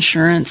bill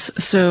insurance,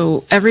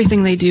 so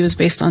everything they do is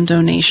based on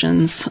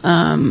donations.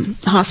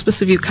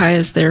 Hospice of Ukiah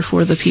is there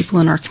for the people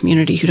in our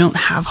community who don't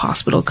have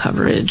hospital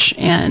coverage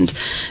and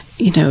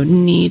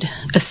need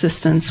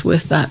assistance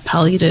with that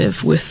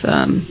palliative, with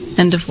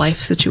end-of-life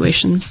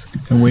situations.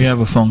 And we have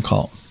a phone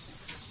call.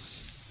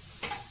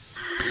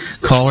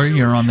 Caller,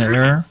 you're on the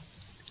air.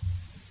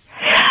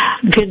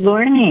 Good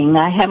morning.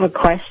 I have a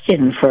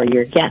question for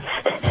your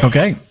guest.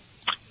 Okay.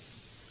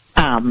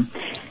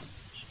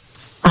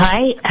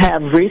 I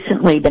have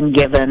recently been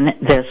given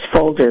this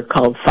folder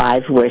called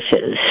 5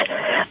 Wishes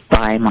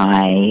by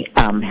my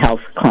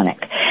health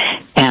clinic.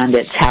 And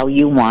it's how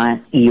you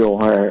want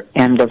your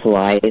end of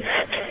life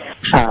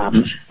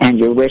and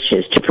your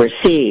wishes to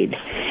proceed.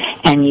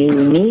 And you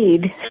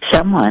need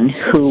someone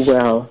who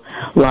will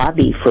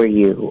lobby for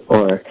you,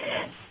 or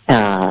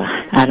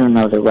I don't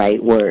know the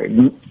right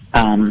word,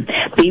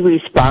 be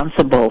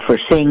responsible for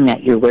seeing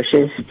that your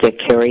wishes get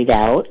carried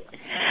out.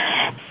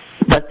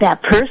 But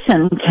that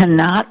person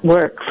cannot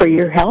work for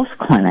your health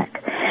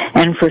clinic.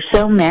 And for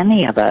so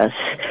many of us,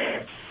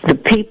 the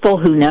people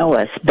who know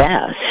us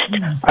best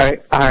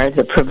are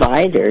the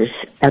providers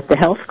at the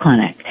health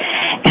clinic.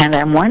 And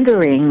I'm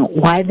wondering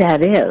why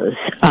that is,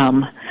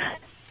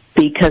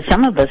 because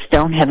some of us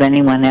don't have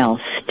anyone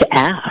else to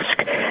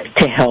ask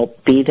to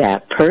help be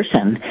that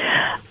person,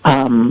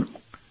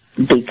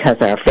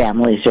 because our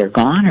families are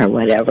gone or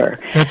whatever.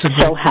 That's a great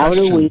So how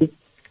question. do we...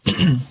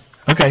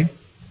 Okay.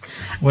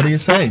 What do you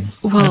say?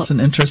 Well, that's an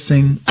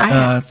interesting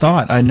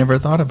thought. I never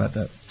thought about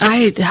that.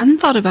 I hadn't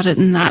thought about it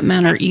in that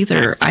manner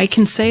either. I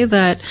can say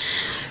that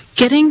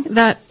getting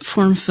that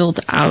form filled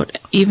out,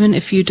 even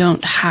if you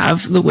don't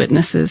have the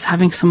witnesses,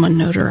 having someone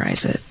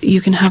notarize it,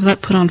 you can have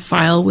that put on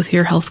file with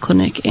your health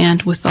clinic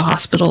and with the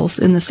hospitals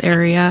in this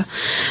area.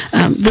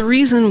 The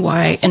reason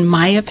why, in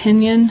my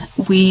opinion,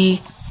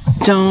 we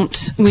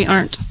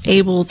aren't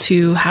able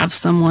to have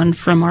someone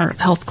from our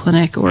health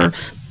clinic or,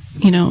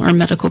 our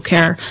medical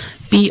care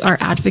be our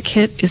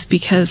advocate is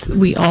because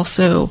we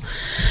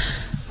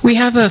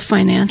have a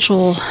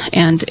financial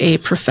and a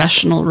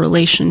professional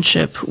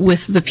relationship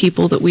with the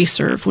people that we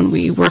serve when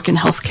we work in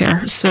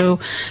healthcare. So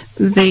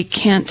it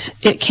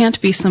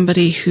can't be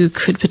somebody who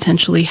could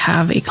potentially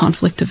have a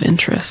conflict of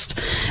interest.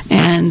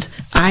 And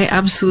I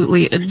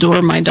absolutely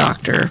adore my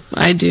doctor.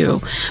 I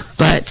do.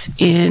 But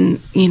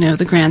in,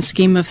 the grand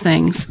scheme of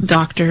things,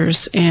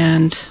 doctors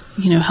and,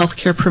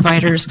 healthcare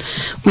providers,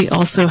 we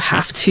also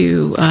have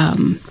to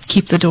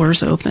keep the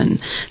doors open.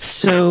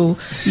 So,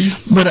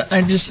 but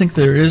I just think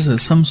there is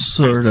some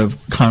sort of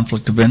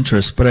conflict of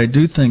interest. But I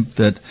do think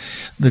that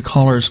the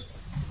caller's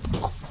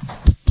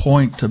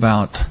point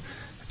about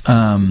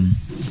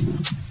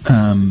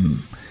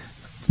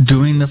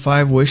doing the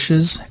 5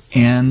 wishes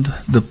and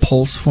the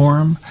pulse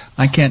form,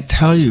 I can't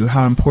tell you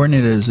how important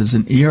it is as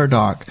an ER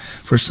doc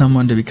for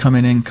someone to be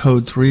coming in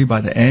code 3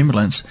 by the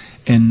ambulance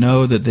and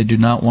know that they do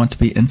not want to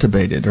be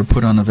intubated or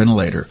put on a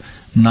ventilator.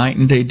 Night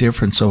and day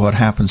difference of what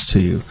happens to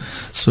you.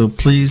 So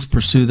please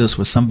pursue this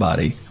with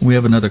somebody. We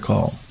have another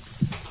call.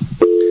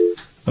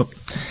 Oh.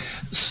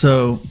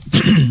 So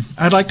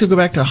I'd like to go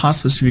back to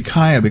Hospice of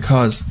Ukiah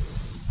because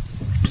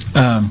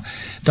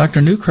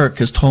Dr. Newkirk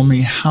has told me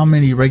how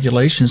many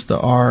regulations there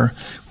are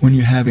when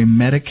you have a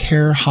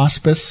Medicare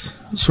hospice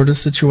sort of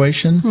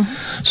situation.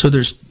 Mm-hmm. So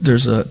there's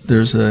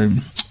a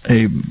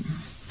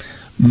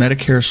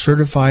Medicare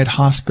certified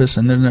hospice,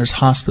 and then there's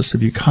Hospice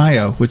of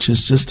Ukiah, which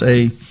is just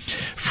a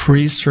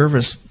free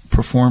service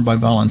performed by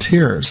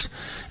volunteers,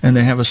 and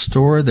they have a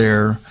store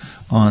there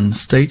on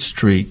State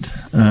Street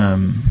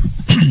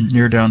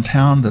near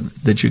downtown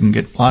that you can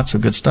get lots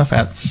of good stuff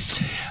at.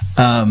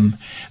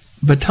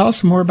 But tell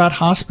us more about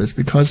hospice,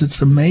 because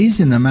it's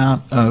amazing the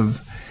amount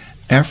of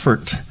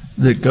effort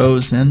that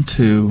goes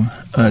into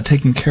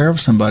taking care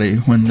of somebody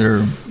when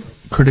they're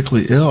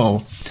critically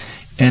ill,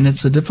 and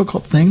it's a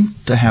difficult thing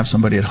to have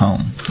somebody at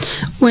home.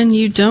 When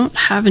you don't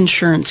have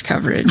insurance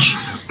coverage,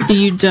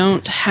 you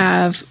don't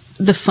have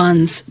the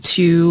funds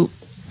to,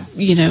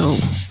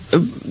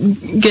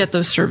 get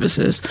those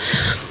services.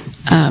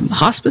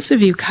 Hospice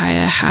of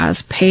Ukiah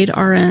has paid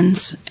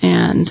RNs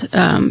and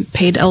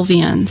paid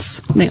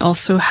LVNs. They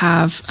also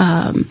have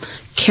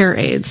care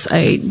aides.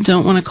 I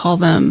don't want to call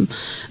them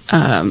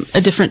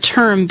a different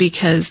term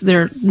because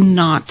they're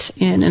not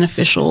in an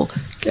official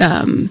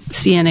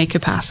CNA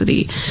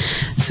capacity.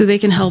 So they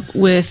can help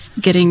with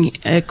getting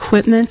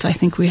equipment. I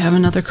think we have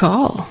another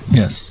call.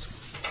 Yes.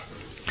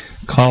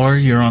 Caller,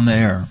 you're on the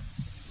air.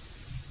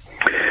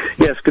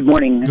 Yes, good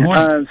morning. Good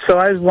morning. So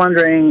I was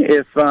wondering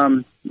if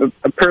a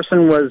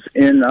person was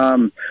in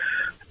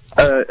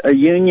a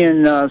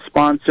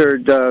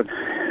union-sponsored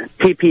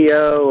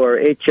PPO or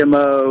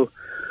HMO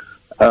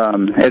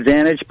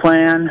Advantage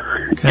plan,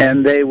 Okay.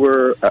 and they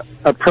were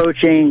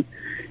approaching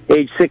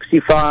age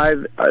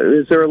 65.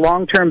 Is there a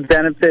long-term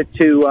benefit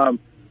to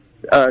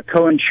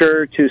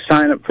co-insure to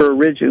sign up for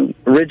original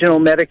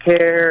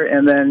Medicare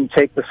and then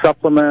take the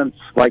supplements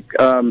like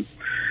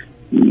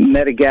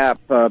Medigap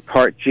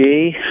Part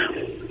G?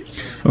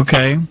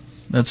 Okay,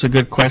 that's a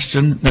good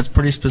question. That's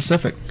pretty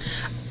specific.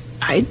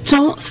 I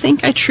don't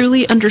think I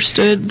truly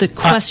understood the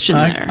question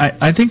there.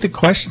 I think the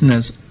question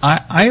is,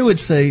 I would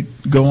say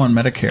go on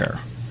Medicare,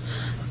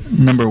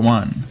 number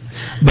one.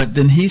 But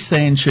then he's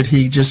saying, should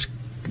he just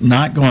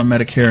not go on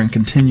Medicare and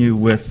continue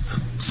with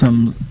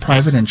some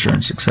private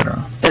insurance,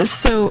 etc.?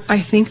 So I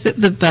think that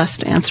the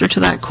best answer to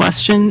that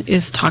question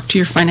is talk to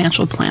your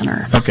financial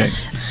planner. Okay.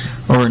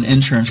 Or an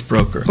insurance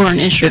broker. Or an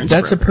insurance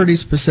That's broker. a pretty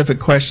specific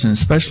question,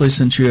 especially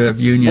since you have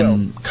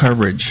union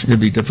coverage.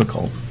 It'd be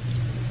difficult.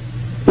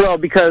 Well,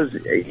 because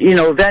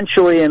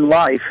eventually in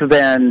life,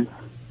 then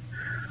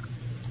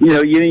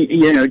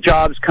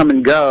jobs come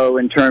and go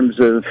in terms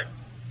of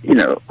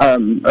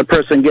a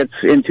person gets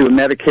into a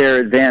Medicare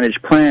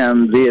Advantage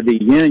plan via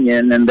the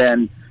union, and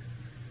then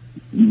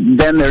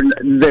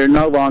they're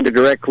no longer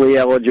directly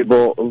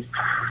eligible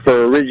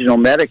for original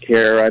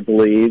Medicare, I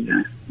believe,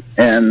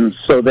 and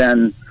so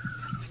then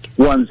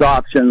one's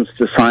options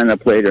to sign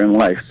up later in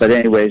life. But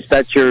anyways,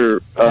 that's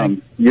your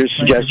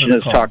suggestion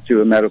is talk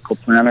to a medical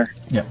planner.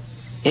 Yeah.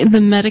 The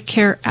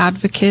Medicare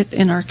advocate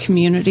in our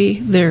community,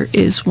 there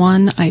is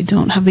one. I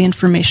don't have the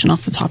information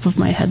off the top of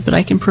my head, but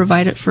I can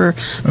provide it for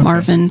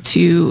Marvin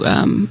to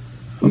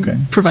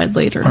provide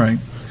later. All right.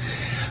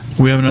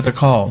 We have another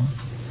call.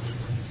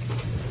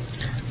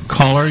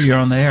 Caller, you're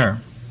on the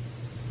air.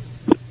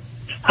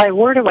 Hi,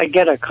 where do I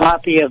get a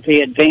copy of the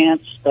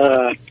advanced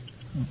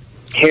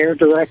care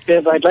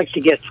directive? I'd like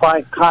to get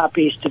 5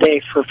 copies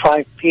today for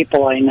 5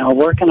 people I know.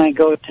 Where can I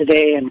go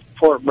today in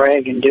Fort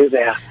Bragg and do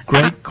that?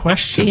 Great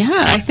question.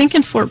 Yeah, I think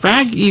in Fort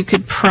Bragg you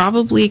could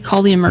probably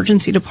call the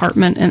emergency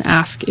department and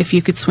ask if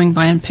you could swing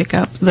by and pick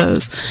up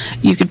those.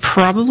 You could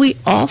probably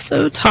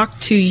also talk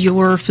to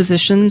your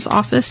physician's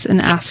office and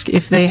ask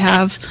if they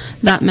have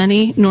that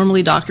many.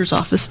 Normally doctor's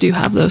office do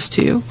have those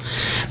too.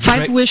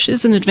 5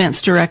 wishes and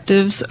advanced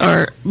directives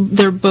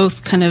they're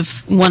both kind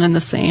of one and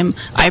the same.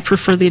 I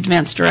prefer the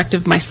advanced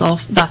directive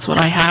myself. That's what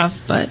I have,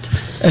 but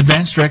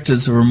Advanced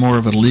directives are more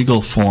of a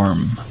legal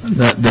form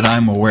that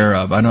I'm aware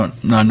of.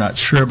 I'm not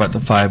sure about the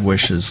 5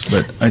 wishes,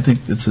 but I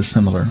think it's a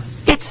similar.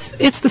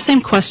 it's the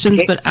same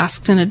questions but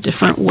asked in a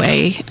different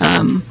way.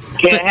 I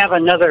have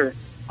another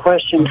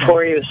question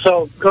for you.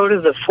 So go to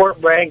the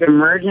Fort Bragg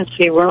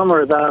emergency room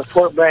or the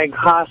Fort Bragg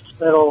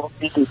hospital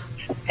and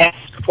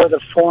ask for the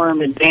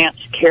form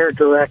advanced care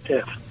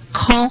directive.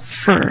 Call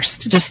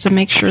first just to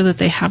make sure that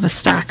they have a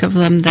stack of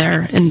them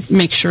there and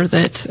make sure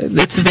that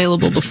it's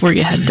available before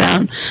you head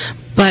down.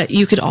 But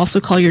you could also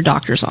call your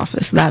doctor's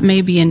office. That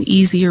may be an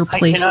easier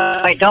place.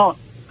 I don't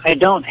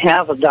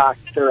have a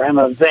doctor. I'm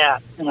a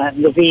vet,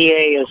 and the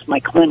VA is my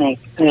clinic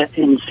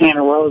in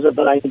Santa Rosa.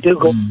 But I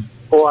do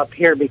go up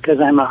here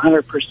because I'm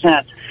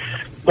 100%.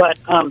 But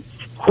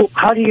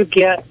how do you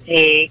get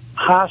a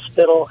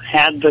hospital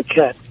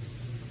advocate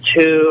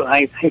to?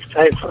 I've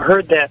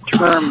heard that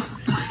term.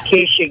 In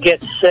case you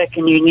get sick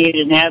and you need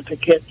an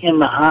advocate in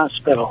the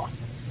hospital.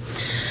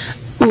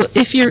 Well,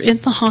 if you're in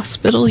the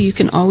hospital, you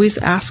can always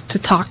ask to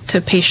talk to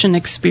Patient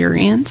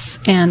Experience,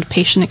 and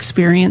Patient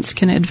Experience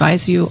can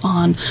advise you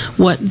on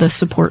what the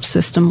support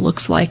system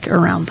looks like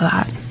around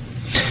that.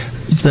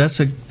 That's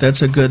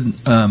a good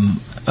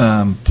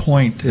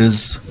point.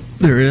 Is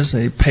there is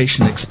a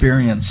Patient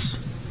Experience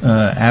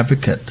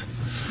advocate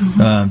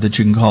that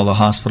you can call the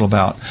hospital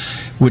about,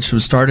 which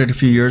was started a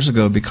few years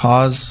ago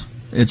because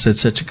it's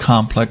such a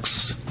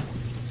complex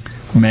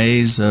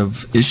maze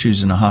of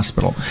issues in a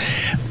hospital.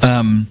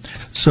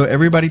 So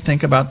everybody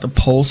think about the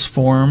PULSE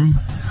form,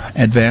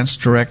 advanced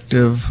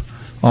directive,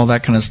 all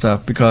that kind of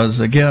stuff,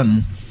 because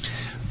again,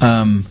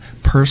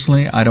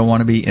 personally, I don't want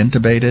to be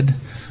intubated,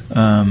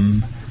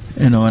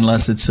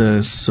 unless it's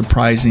a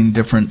surprising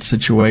different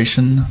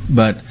situation,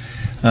 but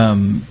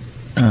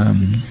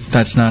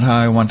that's not how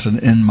I want to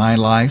end my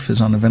life, is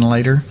on a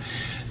ventilator.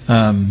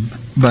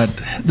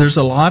 But there's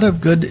a lot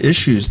of good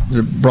issues that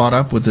are brought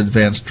up with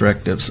advanced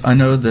directives. I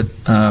know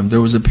that there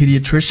was a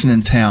pediatrician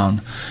in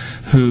town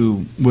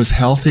who was a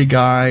healthy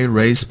guy,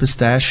 raised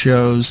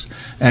pistachios,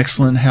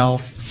 excellent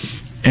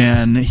health,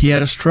 and he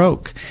had a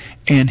stroke.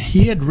 And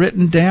he had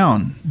written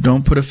down,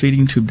 don't put a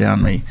feeding tube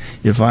down me.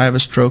 If I have a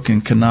stroke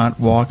and cannot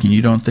walk and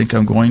you don't think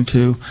I'm going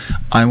to,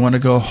 I want to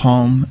go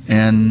home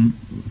and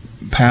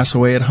pass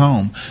away at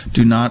home.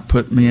 Do not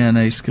put me in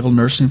a skilled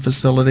nursing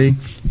facility.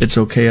 It's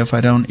okay if I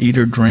don't eat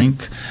or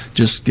drink.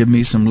 Just give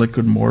me some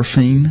liquid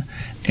morphine.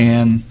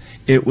 And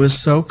it was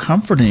so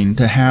comforting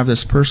to have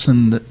this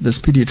person, this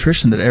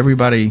pediatrician that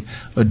everybody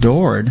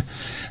adored,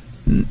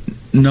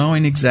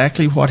 knowing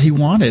exactly what he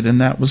wanted,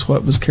 and that was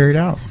what was carried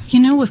out. You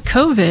know, with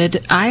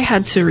COVID, I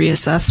had to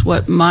reassess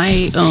what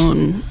my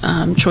own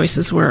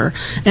choices were.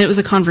 And it was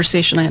a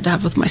conversation I had to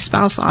have with my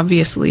spouse,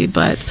 obviously,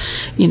 but,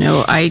 you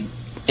know, I,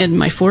 in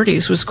my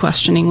 40s, was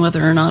questioning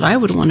whether or not I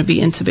would want to be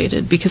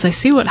intubated because I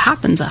see what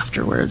happens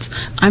afterwards.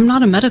 I'm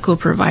not a medical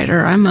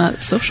provider. I'm a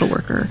social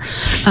worker.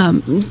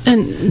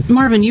 And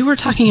Marvin, you were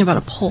talking about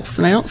a pulse,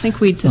 and I don't think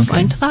we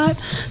defined that.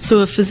 So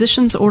a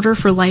physician's order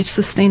for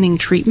life-sustaining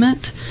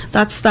treatment,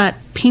 that's that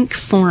pink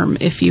form.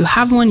 If you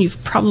have one, you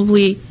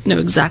probably know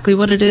exactly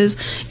what it is.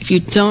 If you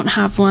don't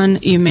have one,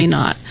 you may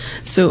not.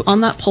 So on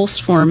that pulse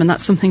form, and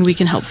that's something we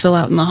can help fill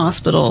out in the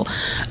hospital,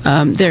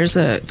 there's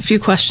a few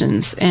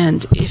questions,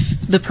 and if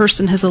the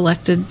person has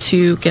elected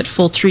to get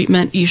full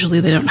treatment,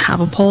 usually they don't have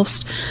a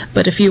pulse,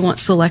 but if you want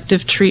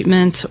selective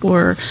treatment,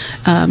 or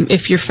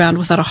if you're found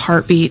without a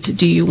heartbeat,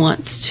 do you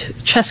want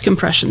chest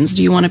compressions,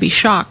 do you want to be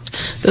shocked,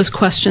 those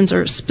questions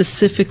are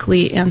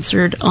specifically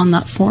answered on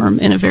that form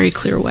in a very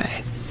clear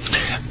way.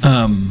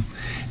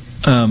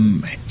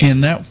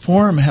 And that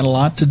form had a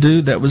lot to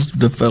do, that was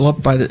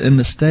developed in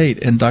the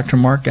state, and Dr.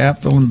 Mark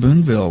Apfel in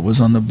Boonville was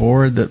on the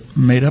board that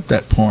made up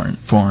that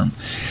form.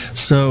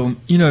 So,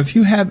 you know, if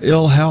you have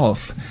ill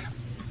health,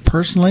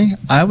 personally,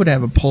 I would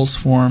have a pulse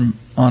form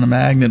on a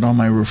magnet on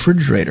my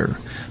refrigerator.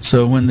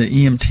 So when the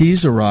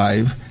EMTs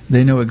arrive,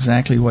 they know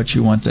exactly what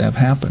you want to have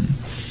happen.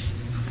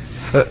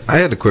 I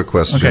had a quick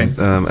question. Okay.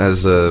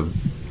 As a,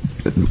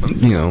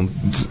 you know,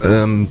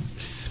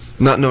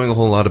 not knowing a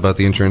whole lot about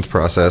the insurance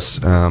process,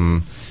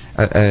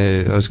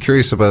 I was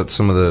curious about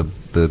some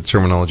of the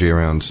terminology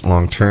around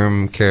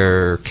long-term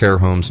care, care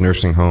homes,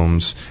 nursing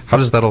homes. How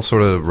does that all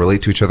sort of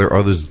relate to each other?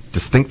 Are those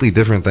distinctly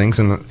different things?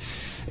 And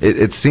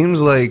it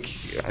seems like,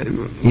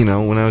 you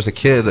know, when I was a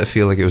kid, I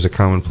feel like it was a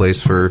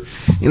commonplace for,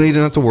 you know, you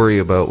didn't have to worry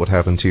about what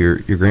happened to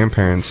your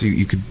grandparents.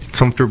 You could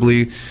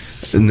comfortably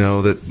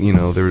know that, you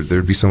know,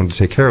 there'd be someone to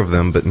take care of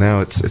them. But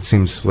now it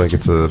seems like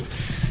it's a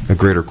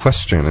greater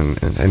question.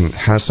 And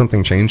has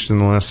something changed in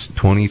the last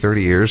 20,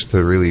 30 years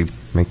to really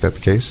make that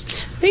the case?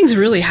 Things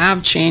really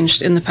have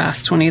changed in the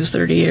past 20 to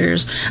 30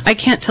 years. I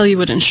can't tell you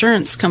what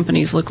insurance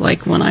companies look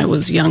like when I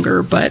was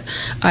younger, but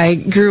I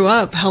grew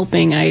up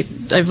helping. I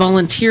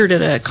volunteered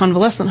at a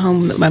convalescent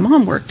home that my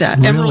mom worked at,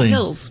 Really? Emerald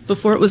Hills,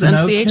 before it was No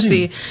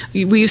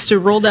MCHC. We used to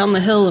roll down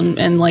the hill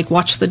and like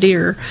watch the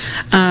deer.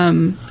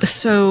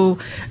 So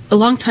a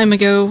long time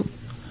ago,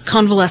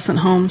 convalescent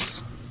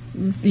homes,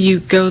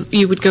 you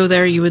would go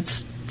there, you would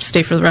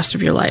stay for the rest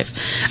of your life.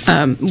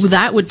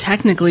 That would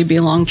technically be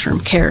long-term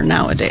care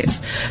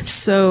nowadays.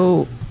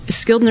 So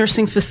skilled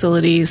nursing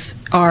facilities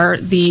are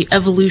the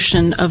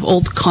evolution of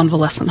old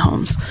convalescent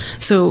homes.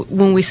 So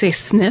when we say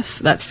SNF,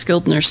 that's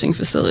skilled nursing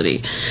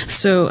facility.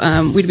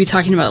 So we'd be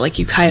talking about like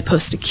Ukiah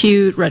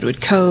Post-Acute, Redwood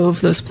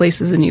Cove, those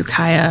places in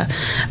Ukiah.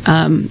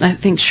 I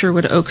think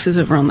Sherwood Oaks is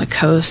over on the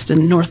coast,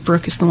 and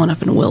Northbrook is the one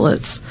up in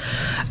Willits.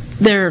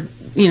 They're,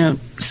 you know,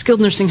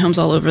 skilled nursing homes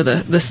all over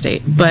the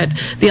state. But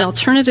the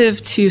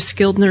alternative to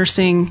skilled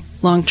nursing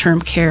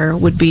long-term care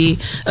would be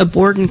a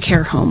board and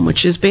care home,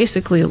 which is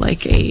basically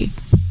like a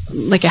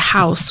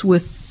house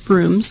with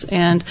rooms,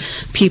 and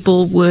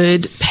people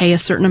would pay a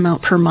certain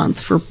amount per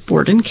month for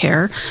board and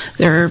care.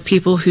 There are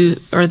people who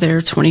are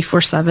there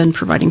 24/7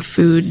 providing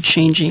food,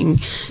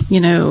 changing, you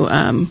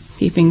know,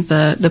 keeping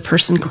the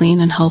person clean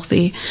and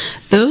healthy.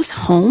 Those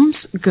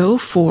homes go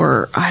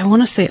for, I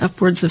want to say,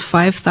 upwards of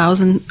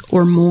 $5,000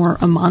 or more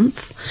a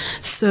month.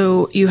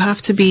 So you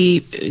have to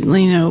be,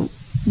 you know,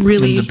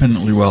 really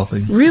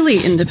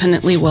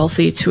independently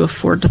wealthy to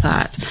afford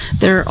that.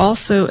 There are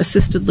also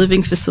assisted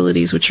living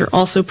facilities, which are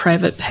also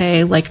private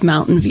pay, like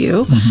Mountain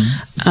View.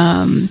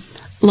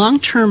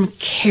 Long-term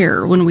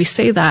care, when we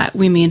say that,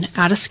 we mean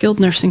at a skilled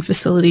nursing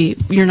facility,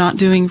 you're not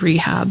doing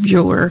rehab,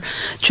 you're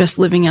just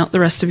living out the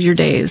rest of your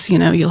days. You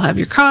know, you'll have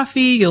your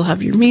coffee, you'll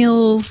have your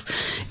meals,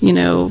 you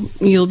know,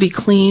 you'll be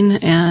clean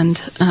and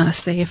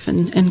safe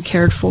and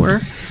cared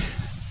for.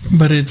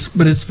 But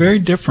it's very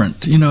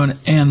different, you know,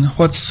 and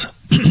what's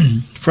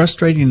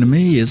frustrating to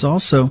me is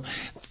also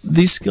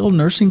these skilled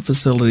nursing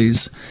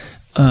facilities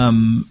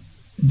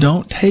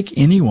don't take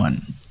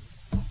anyone.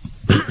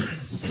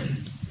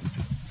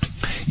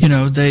 You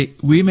know,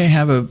 we may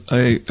have a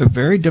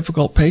very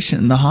difficult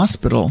patient in the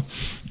hospital,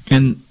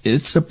 and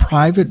it's a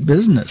private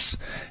business.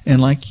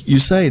 And like you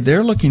say,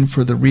 they're looking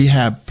for the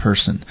rehab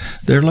person.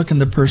 They're looking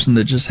the person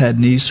that just had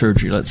knee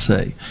surgery, let's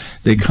say.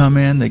 They come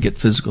in, they get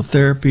physical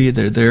therapy,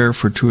 they're there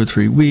for 2 or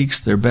 3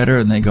 weeks, they're better,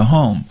 and they go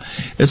home.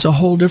 It's a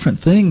whole different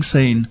thing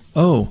saying,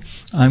 oh,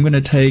 I'm going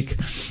to take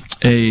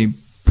a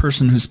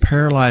person who's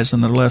paralyzed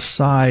on the left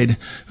side,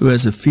 who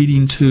has a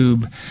feeding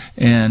tube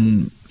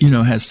and,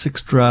 has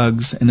 6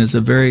 drugs and is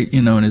and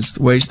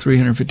weighs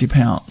 350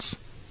 pounds.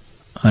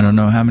 I don't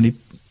know how many,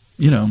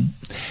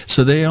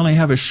 so they only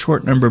have a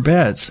short number of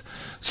beds.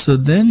 So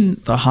then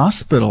the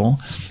hospital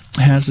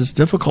has this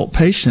difficult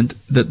patient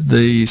that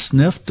the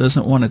SNF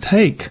doesn't want to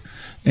take,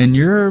 and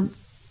you're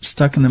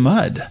stuck in the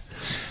mud.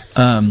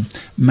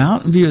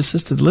 Mountain View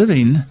Assisted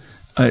Living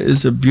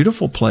is a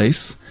beautiful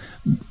place.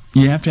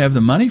 You have to have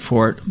the money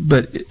for it,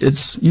 but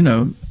it's,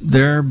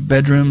 their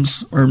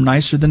bedrooms are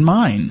nicer than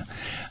mine.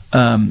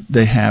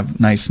 They have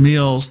nice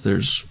meals.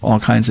 There's all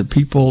kinds of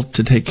people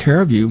to take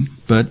care of you,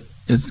 but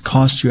it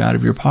costs you out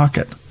of your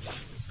pocket.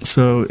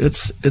 So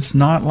it's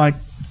not like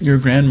your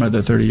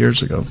grandmother 30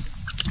 years ago.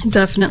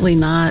 Definitely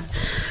not.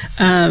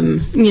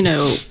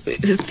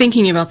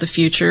 Thinking about the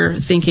future,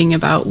 thinking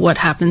about what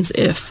happens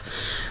if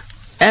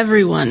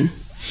everyone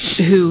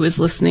who is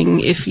listening,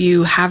 if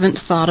you haven't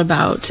thought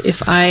about,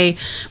 if I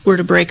were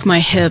to break my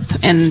hip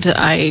and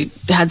I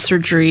had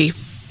surgery,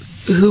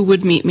 who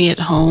would meet me at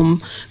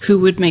home? Who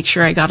would make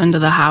sure I got into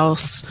the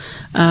house?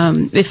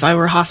 If I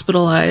were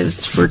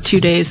hospitalized for 2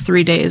 days,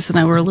 3 days, and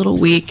I were a little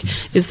weak,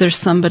 is there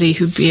somebody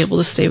who'd be able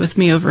to stay with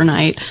me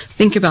overnight?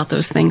 Think about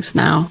those things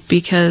now,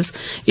 because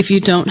if you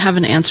don't have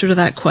an answer to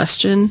that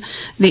question,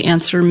 the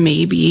answer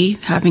may be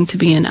having to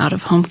be in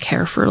out-of-home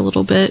care for a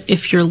little bit,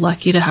 if you're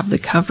lucky to have the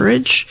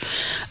coverage.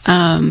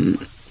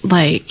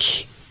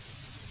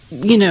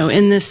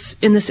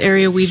 In this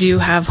area, we do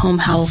have home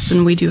health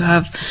and we do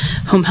have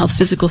home health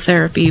physical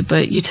therapy,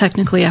 but you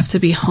technically have to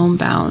be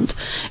homebound.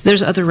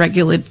 There's other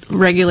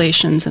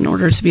regulations in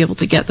order to be able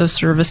to get those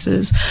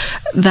services.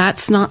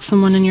 That's not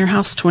someone in your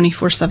house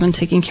 24/7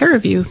 taking care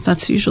of you.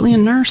 That's usually a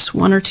nurse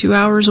 1 or 2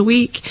 hours a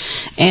week.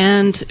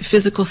 And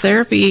physical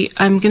therapy,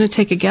 I'm going to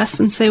take a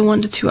guess and say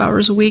 1 to 2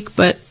 hours a week,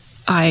 but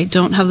I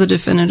don't have the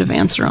definitive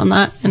answer on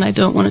that, and I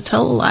don't want to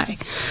tell a lie.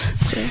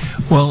 So.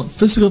 Well,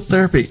 physical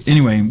therapy,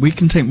 anyway, we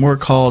can take more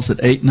calls at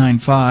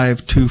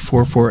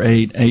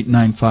 895-2448,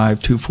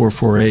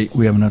 895-2448.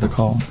 We have another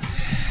call.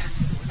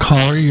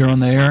 Caller, you're on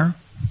the air.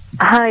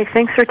 Hi,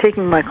 thanks for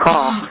taking my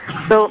call.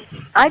 So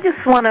I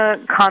just want to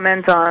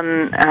comment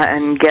on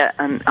and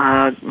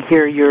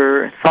hear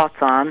your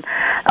thoughts on.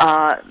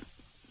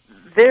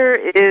 There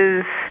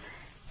is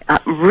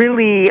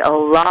really a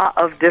lot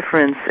of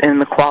difference in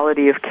the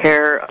quality of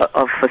care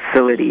of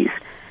facilities.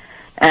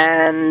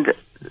 And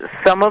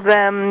some of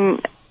them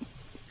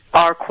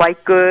are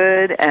quite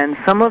good, and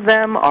some of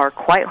them are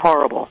quite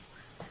horrible.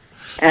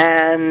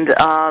 And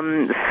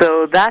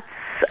so that's,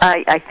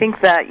 I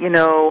think that,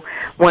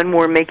 when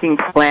we're making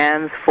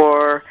plans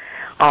for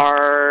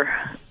our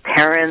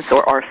parents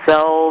or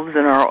ourselves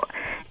and our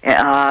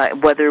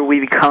whether we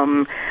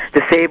become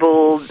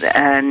disabled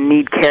and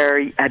need care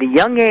at a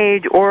young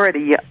age or at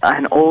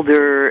an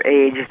older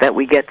age, that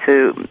we get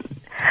to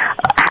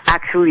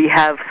actually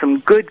have some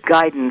good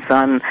guidance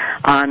on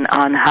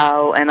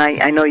how, and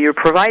I know you're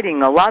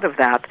providing a lot of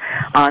that,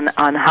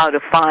 on how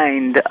to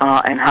find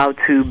and how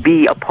to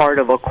be a part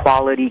of a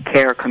quality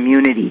care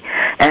community,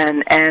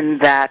 and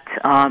that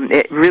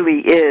it really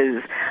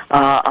is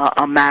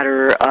a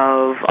matter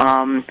of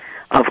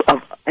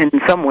in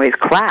some ways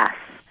class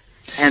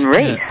and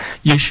race.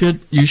 Yeah.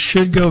 You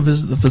should go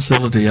visit the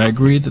facility. I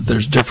agree that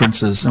there's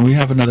differences, and we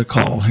have another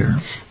call here.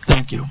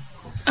 Thank you.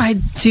 I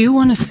do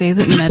want to say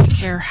that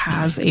Medicare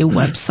has a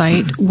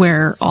website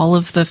where all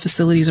of the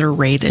facilities are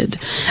rated.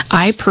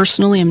 I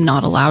personally am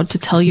not allowed to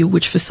tell you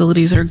which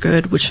facilities are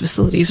good, which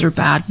facilities are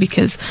bad,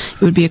 because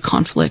it would be a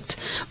conflict.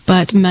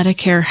 But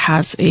Medicare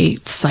has a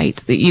site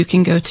that you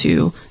can go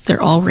to.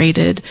 They're all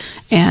rated,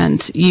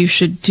 and you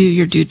should do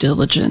your due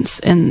diligence.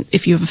 And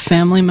if you have a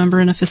family member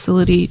in a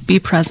facility, be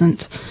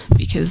present,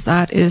 because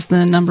that is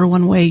the number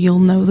one way you'll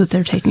know that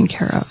they're taken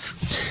care of.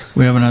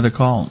 We have another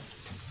call.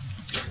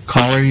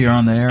 Caller, you're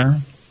on the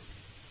air.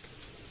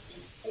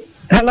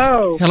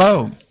 Hello.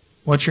 Hello.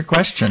 What's your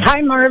question?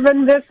 Hi,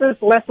 Marvin. This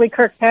is Leslie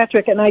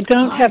Kirkpatrick, and I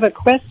don't have a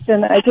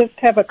question. I just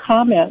have a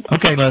comment.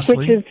 Okay, Leslie.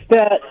 Which is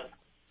that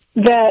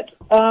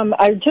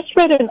I just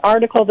read an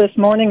article this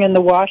morning in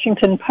the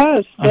Washington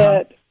Post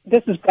that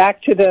this is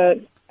back to the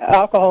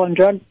alcohol and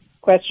drug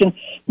question,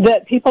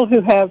 that people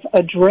who have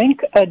a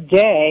drink a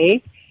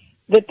day,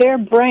 that their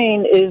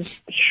brain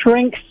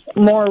shrinks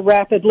more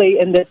rapidly,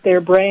 and that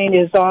their brain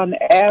is on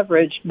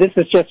average, this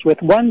is just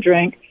with one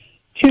drink,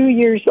 2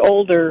 years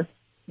older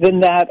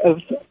than that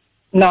of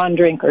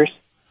non-drinkers.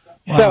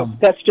 Wow. So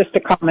that's just a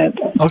comment.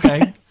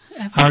 Okay.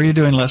 How are you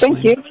doing, Leslie?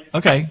 Thank you.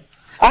 Okay.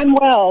 I'm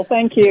well,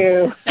 thank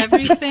you.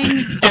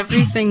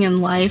 Everything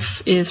in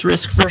life is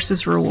risk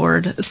versus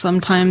reward.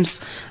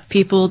 Sometimes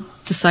people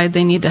decide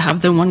they need to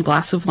have the one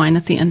glass of wine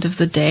at the end of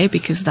the day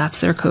because that's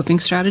their coping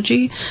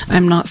strategy.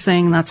 I'm not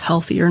saying that's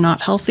healthy or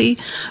not healthy.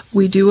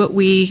 We do what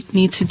we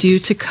need to do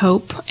to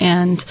cope,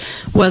 and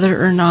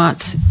whether or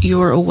not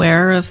you're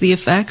aware of the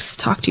effects,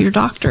 talk to your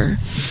doctor.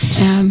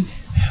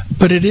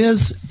 But it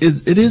is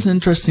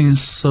interesting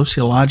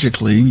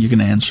sociologically, you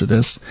can answer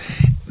this,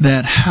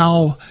 that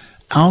how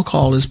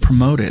alcohol is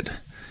promoted.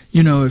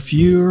 you know, if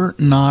you're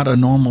not a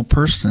normal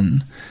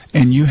person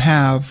and you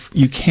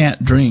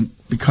can't drink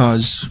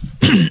because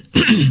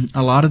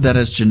a lot of that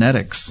is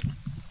genetics.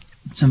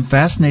 Some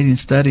fascinating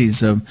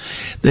studies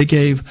they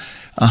gave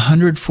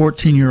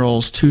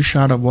 114-year-olds 2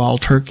 shots of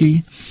wild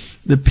turkey.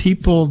 The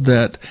people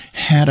that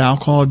had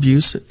alcohol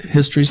abuse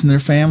histories in their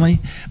family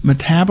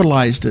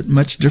metabolized it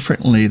much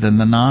differently than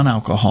the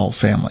non-alcohol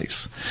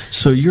families.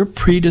 So you're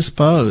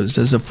predisposed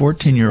as a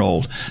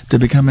 14-year-old to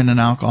becoming an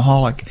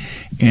alcoholic,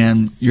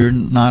 and you're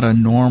not a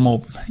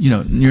normal,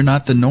 you're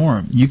not the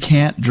norm. You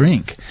can't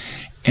drink.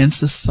 And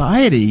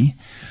society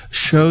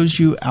shows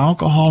you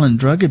alcohol and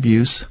drug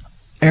abuse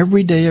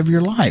every day of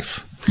your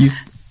life.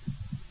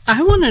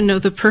 I want to know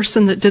the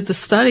person that did the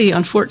study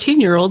on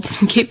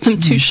 14-year-olds and gave them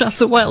 2 shots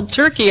of wild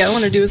turkey. I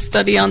want to do a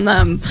study on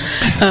them.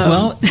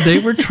 Well, they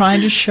were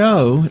trying to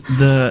show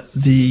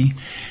the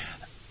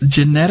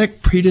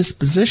genetic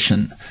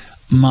predisposition.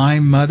 My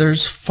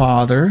mother's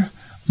father,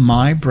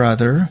 my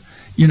brother,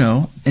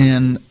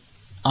 and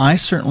I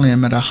certainly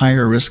am at a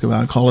higher risk of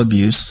alcohol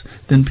abuse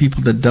than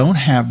people that don't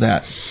have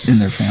that in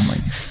their family.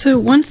 So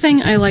one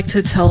thing I like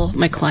to tell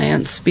my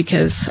clients,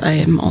 because I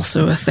am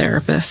also a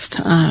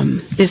therapist,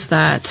 is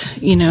that,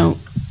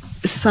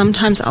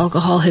 sometimes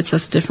alcohol hits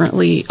us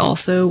differently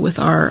also with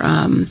our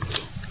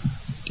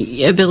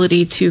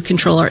ability to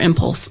control our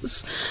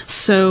impulses.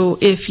 So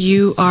if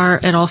you are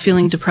at all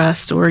feeling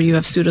depressed, or you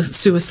have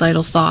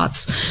suicidal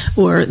thoughts,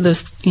 or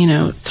those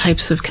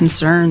types of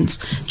concerns,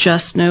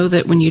 just know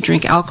that when you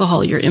drink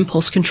alcohol, your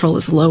impulse control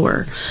is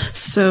lower.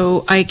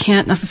 So I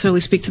can't necessarily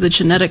speak to the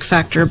genetic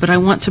factor, but I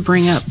want to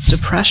bring up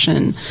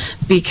depression,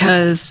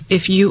 because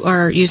if you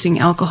are using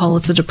alcohol,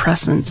 it's a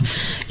depressant,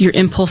 your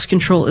impulse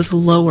control is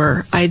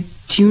lower. I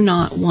do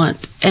not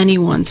want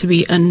anyone to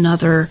be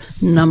another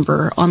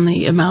number on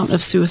the amount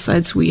of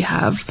suicides we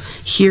have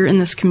here in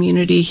this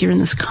community, here in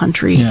this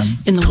country,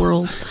 in the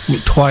world.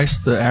 Twice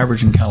the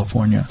average in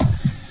California.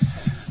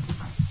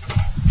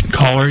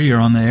 Caller,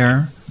 you're on the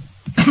air.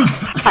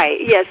 Hi,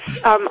 yes.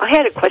 I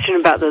had a question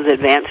about those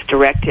advanced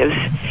directives.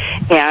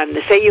 And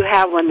say you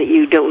have one that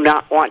you do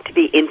not want to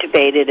be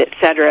intubated,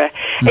 etc.,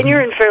 and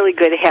you're in fairly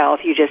good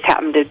health, you just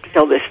happen to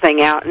fill this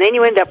thing out, and then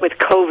you end up with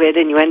COVID,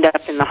 and you end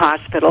up in the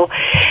hospital,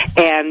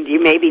 and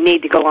you maybe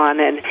need to go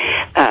on and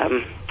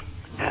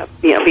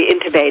be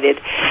intubated.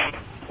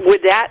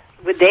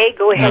 Would they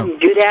go ahead and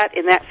do that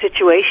in that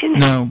situation?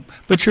 No,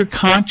 but you're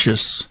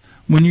conscious.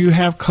 When you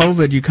have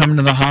COVID, you come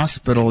into the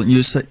hospital, and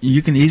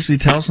you can easily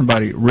tell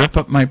somebody, rip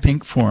up my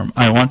pink form.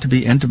 I want to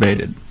be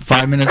intubated.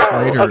 5 minutes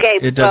later,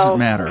 it doesn't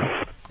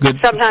matter. Good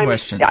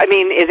question. I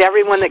mean, is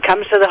everyone that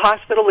comes to the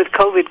hospital with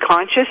COVID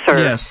conscious? Or?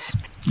 Yes,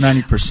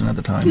 90% of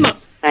the time.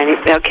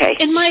 Okay.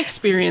 In my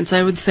experience,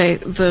 I would say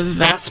the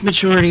vast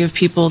majority of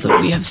people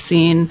that we have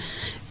seen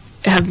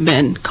have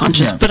been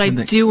conscious, but I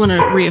do want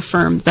to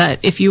reaffirm that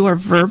if you are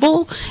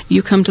verbal,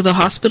 you come to the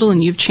hospital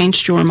and you've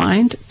changed your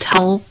mind,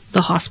 tell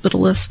the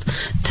hospitalist,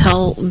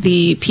 tell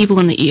the people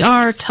in the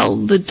ER, tell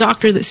the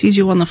doctor that sees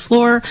you on the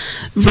floor,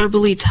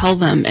 verbally tell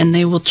them, and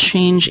they will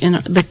change in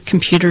the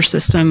computer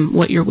system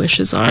what your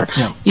wishes are.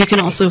 Yeah. You can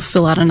also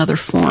fill out another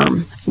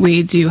form.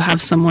 We do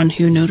have someone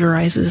who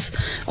notarizes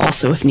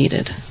also if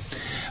needed.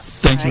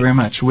 Thank you very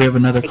much. We have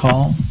another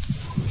call.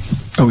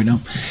 Oh, we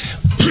don't.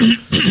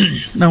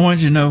 Now, I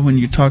wanted you to know, when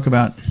you talk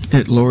about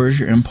it lowers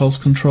your impulse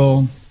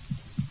control,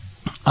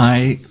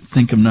 I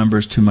think of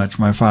numbers too much.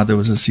 My father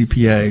was a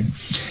CPA.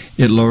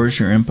 It lowers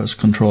your impulse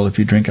control if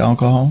you drink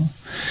alcohol,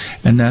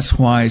 and that's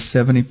why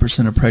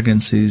 70% of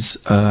pregnancies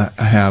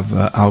have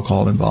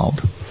alcohol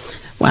involved.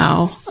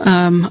 Wow.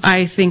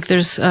 I think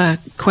there's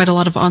quite a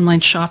lot of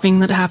online shopping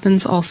that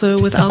happens also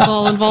with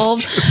alcohol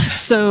involved.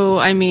 So,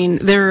 I mean,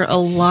 there are a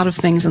lot of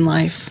things in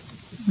life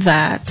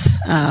that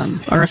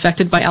are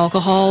affected by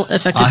alcohol,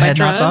 affected by drugs. I had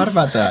not thought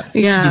about that.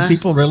 Yeah. Do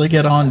people really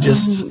get on,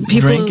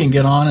 drink and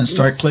get on and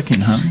start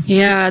clicking, huh?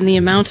 Yeah, and the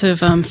amount of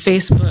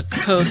Facebook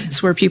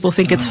posts where people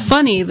think it's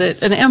funny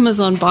that an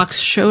Amazon box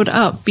showed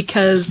up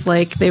because,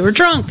 they were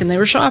drunk and they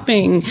were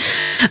shopping.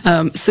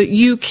 So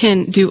you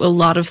can do a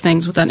lot of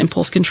things with that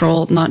impulse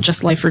control, not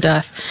just life or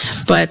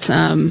death. But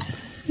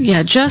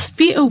just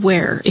be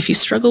aware. If you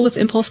struggle with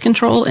impulse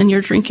control and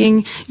you're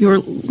drinking,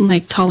 your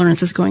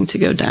tolerance is going to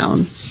go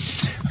down.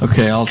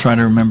 Okay, I'll try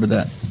to remember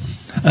that.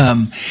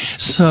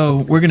 So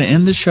we're going to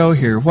end the show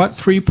here. What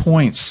 3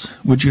 points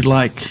would you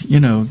like,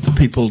 the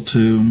people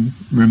to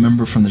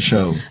remember from the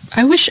show?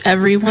 I wish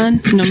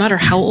everyone, no matter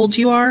how old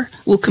you are,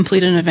 will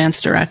complete an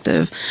advance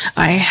directive.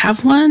 I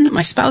have one.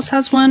 My spouse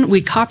has one.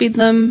 We copied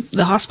them.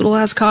 The hospital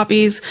has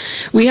copies.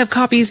 We have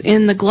copies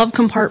in the glove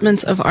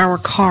compartments of our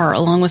car,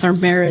 along with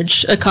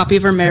a copy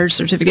of our marriage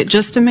certificate,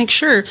 just to make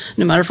sure,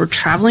 no matter if we're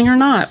traveling or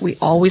not, we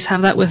always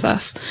have that with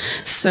us.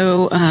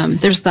 So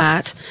there's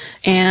that.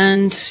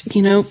 And,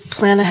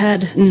 plan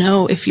ahead.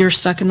 Know if you're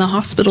stuck in the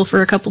hospital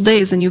for a couple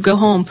days and you go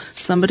home,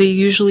 somebody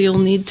usually will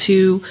need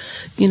to,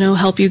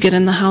 help you get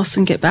in the house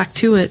and get back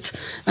to it.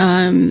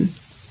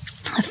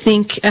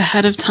 think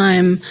ahead of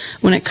time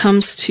when it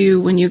comes to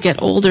when you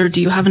get older.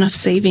 Do you have enough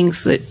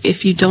savings that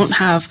if you don't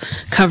have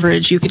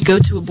coverage, you could go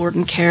to a board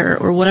and care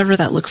or whatever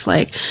that looks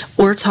like,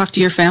 or talk to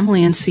your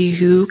family and see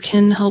who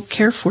can help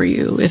care for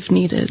you if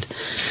needed?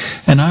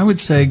 And I would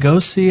say go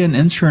see an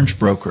insurance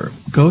broker.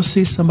 Go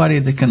see somebody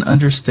that can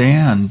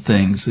understand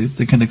things,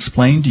 that can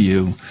explain to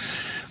you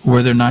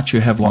whether or not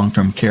you have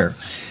long-term care,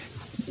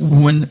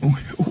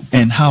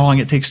 and how long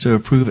it takes to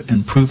improve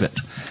it.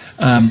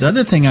 The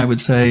other thing I would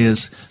say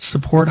is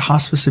support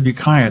Hospice of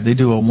Ukiah. They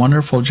do a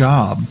wonderful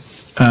job.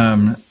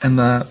 And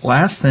the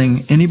last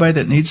thing, anybody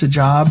that needs a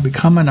job,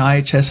 become an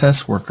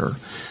IHSS worker.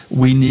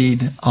 We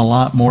need a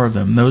lot more of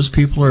them. Those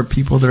people are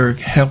people that are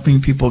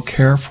helping people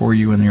care for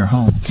you in your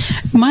home.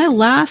 My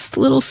last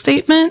little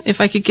statement,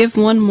 if I could give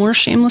one more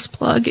shameless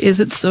plug, is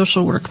it's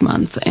Social Work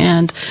Month.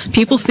 And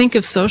people think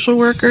of social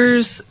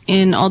workers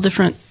in all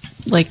different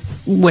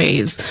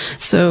ways.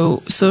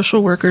 So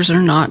social workers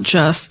are not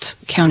just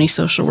county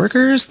social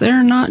workers.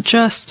 They're not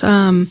just,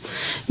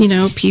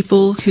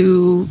 people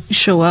who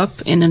show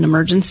up in an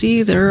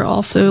emergency. There are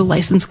also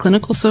licensed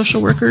clinical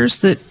social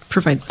workers that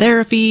provide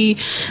therapy.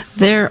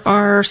 There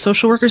are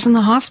social workers in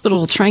the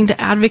hospital trying to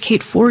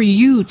advocate for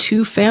you,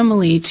 to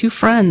family, to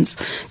friends,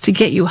 to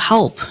get you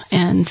help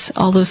and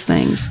all those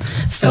things.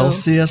 So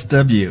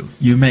LCSW,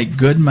 you make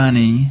good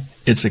money.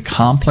 It's a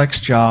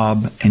complex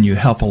job and you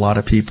help a lot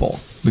of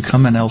people.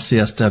 Become an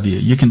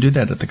LCSW. You can do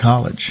that at the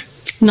college.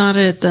 Not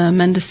at the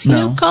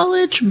Mendocino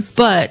College,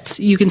 but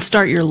you can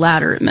start your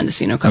ladder at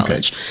Mendocino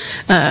College.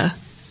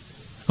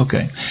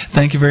 Okay.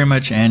 Thank you very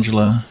much,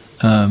 Angela.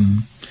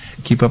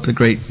 Keep up the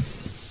great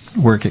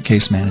work at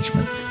Case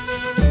Management.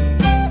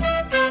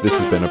 This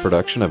has been a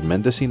production of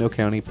Mendocino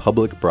County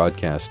Public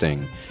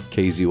Broadcasting.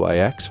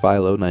 KZYX,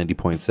 Philo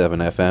 90.7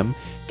 FM,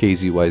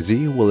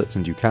 KZYZ, Willits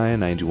and Ukiah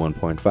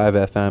 91.5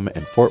 FM,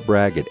 and Fort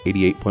Bragg at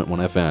 88.1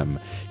 FM.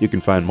 You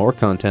can find more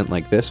content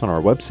like this on our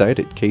website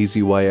at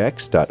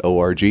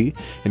kzyx.org,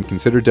 and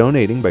consider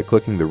donating by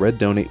clicking the red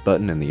donate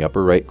button in the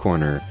upper right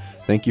corner.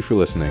 Thank you for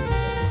listening.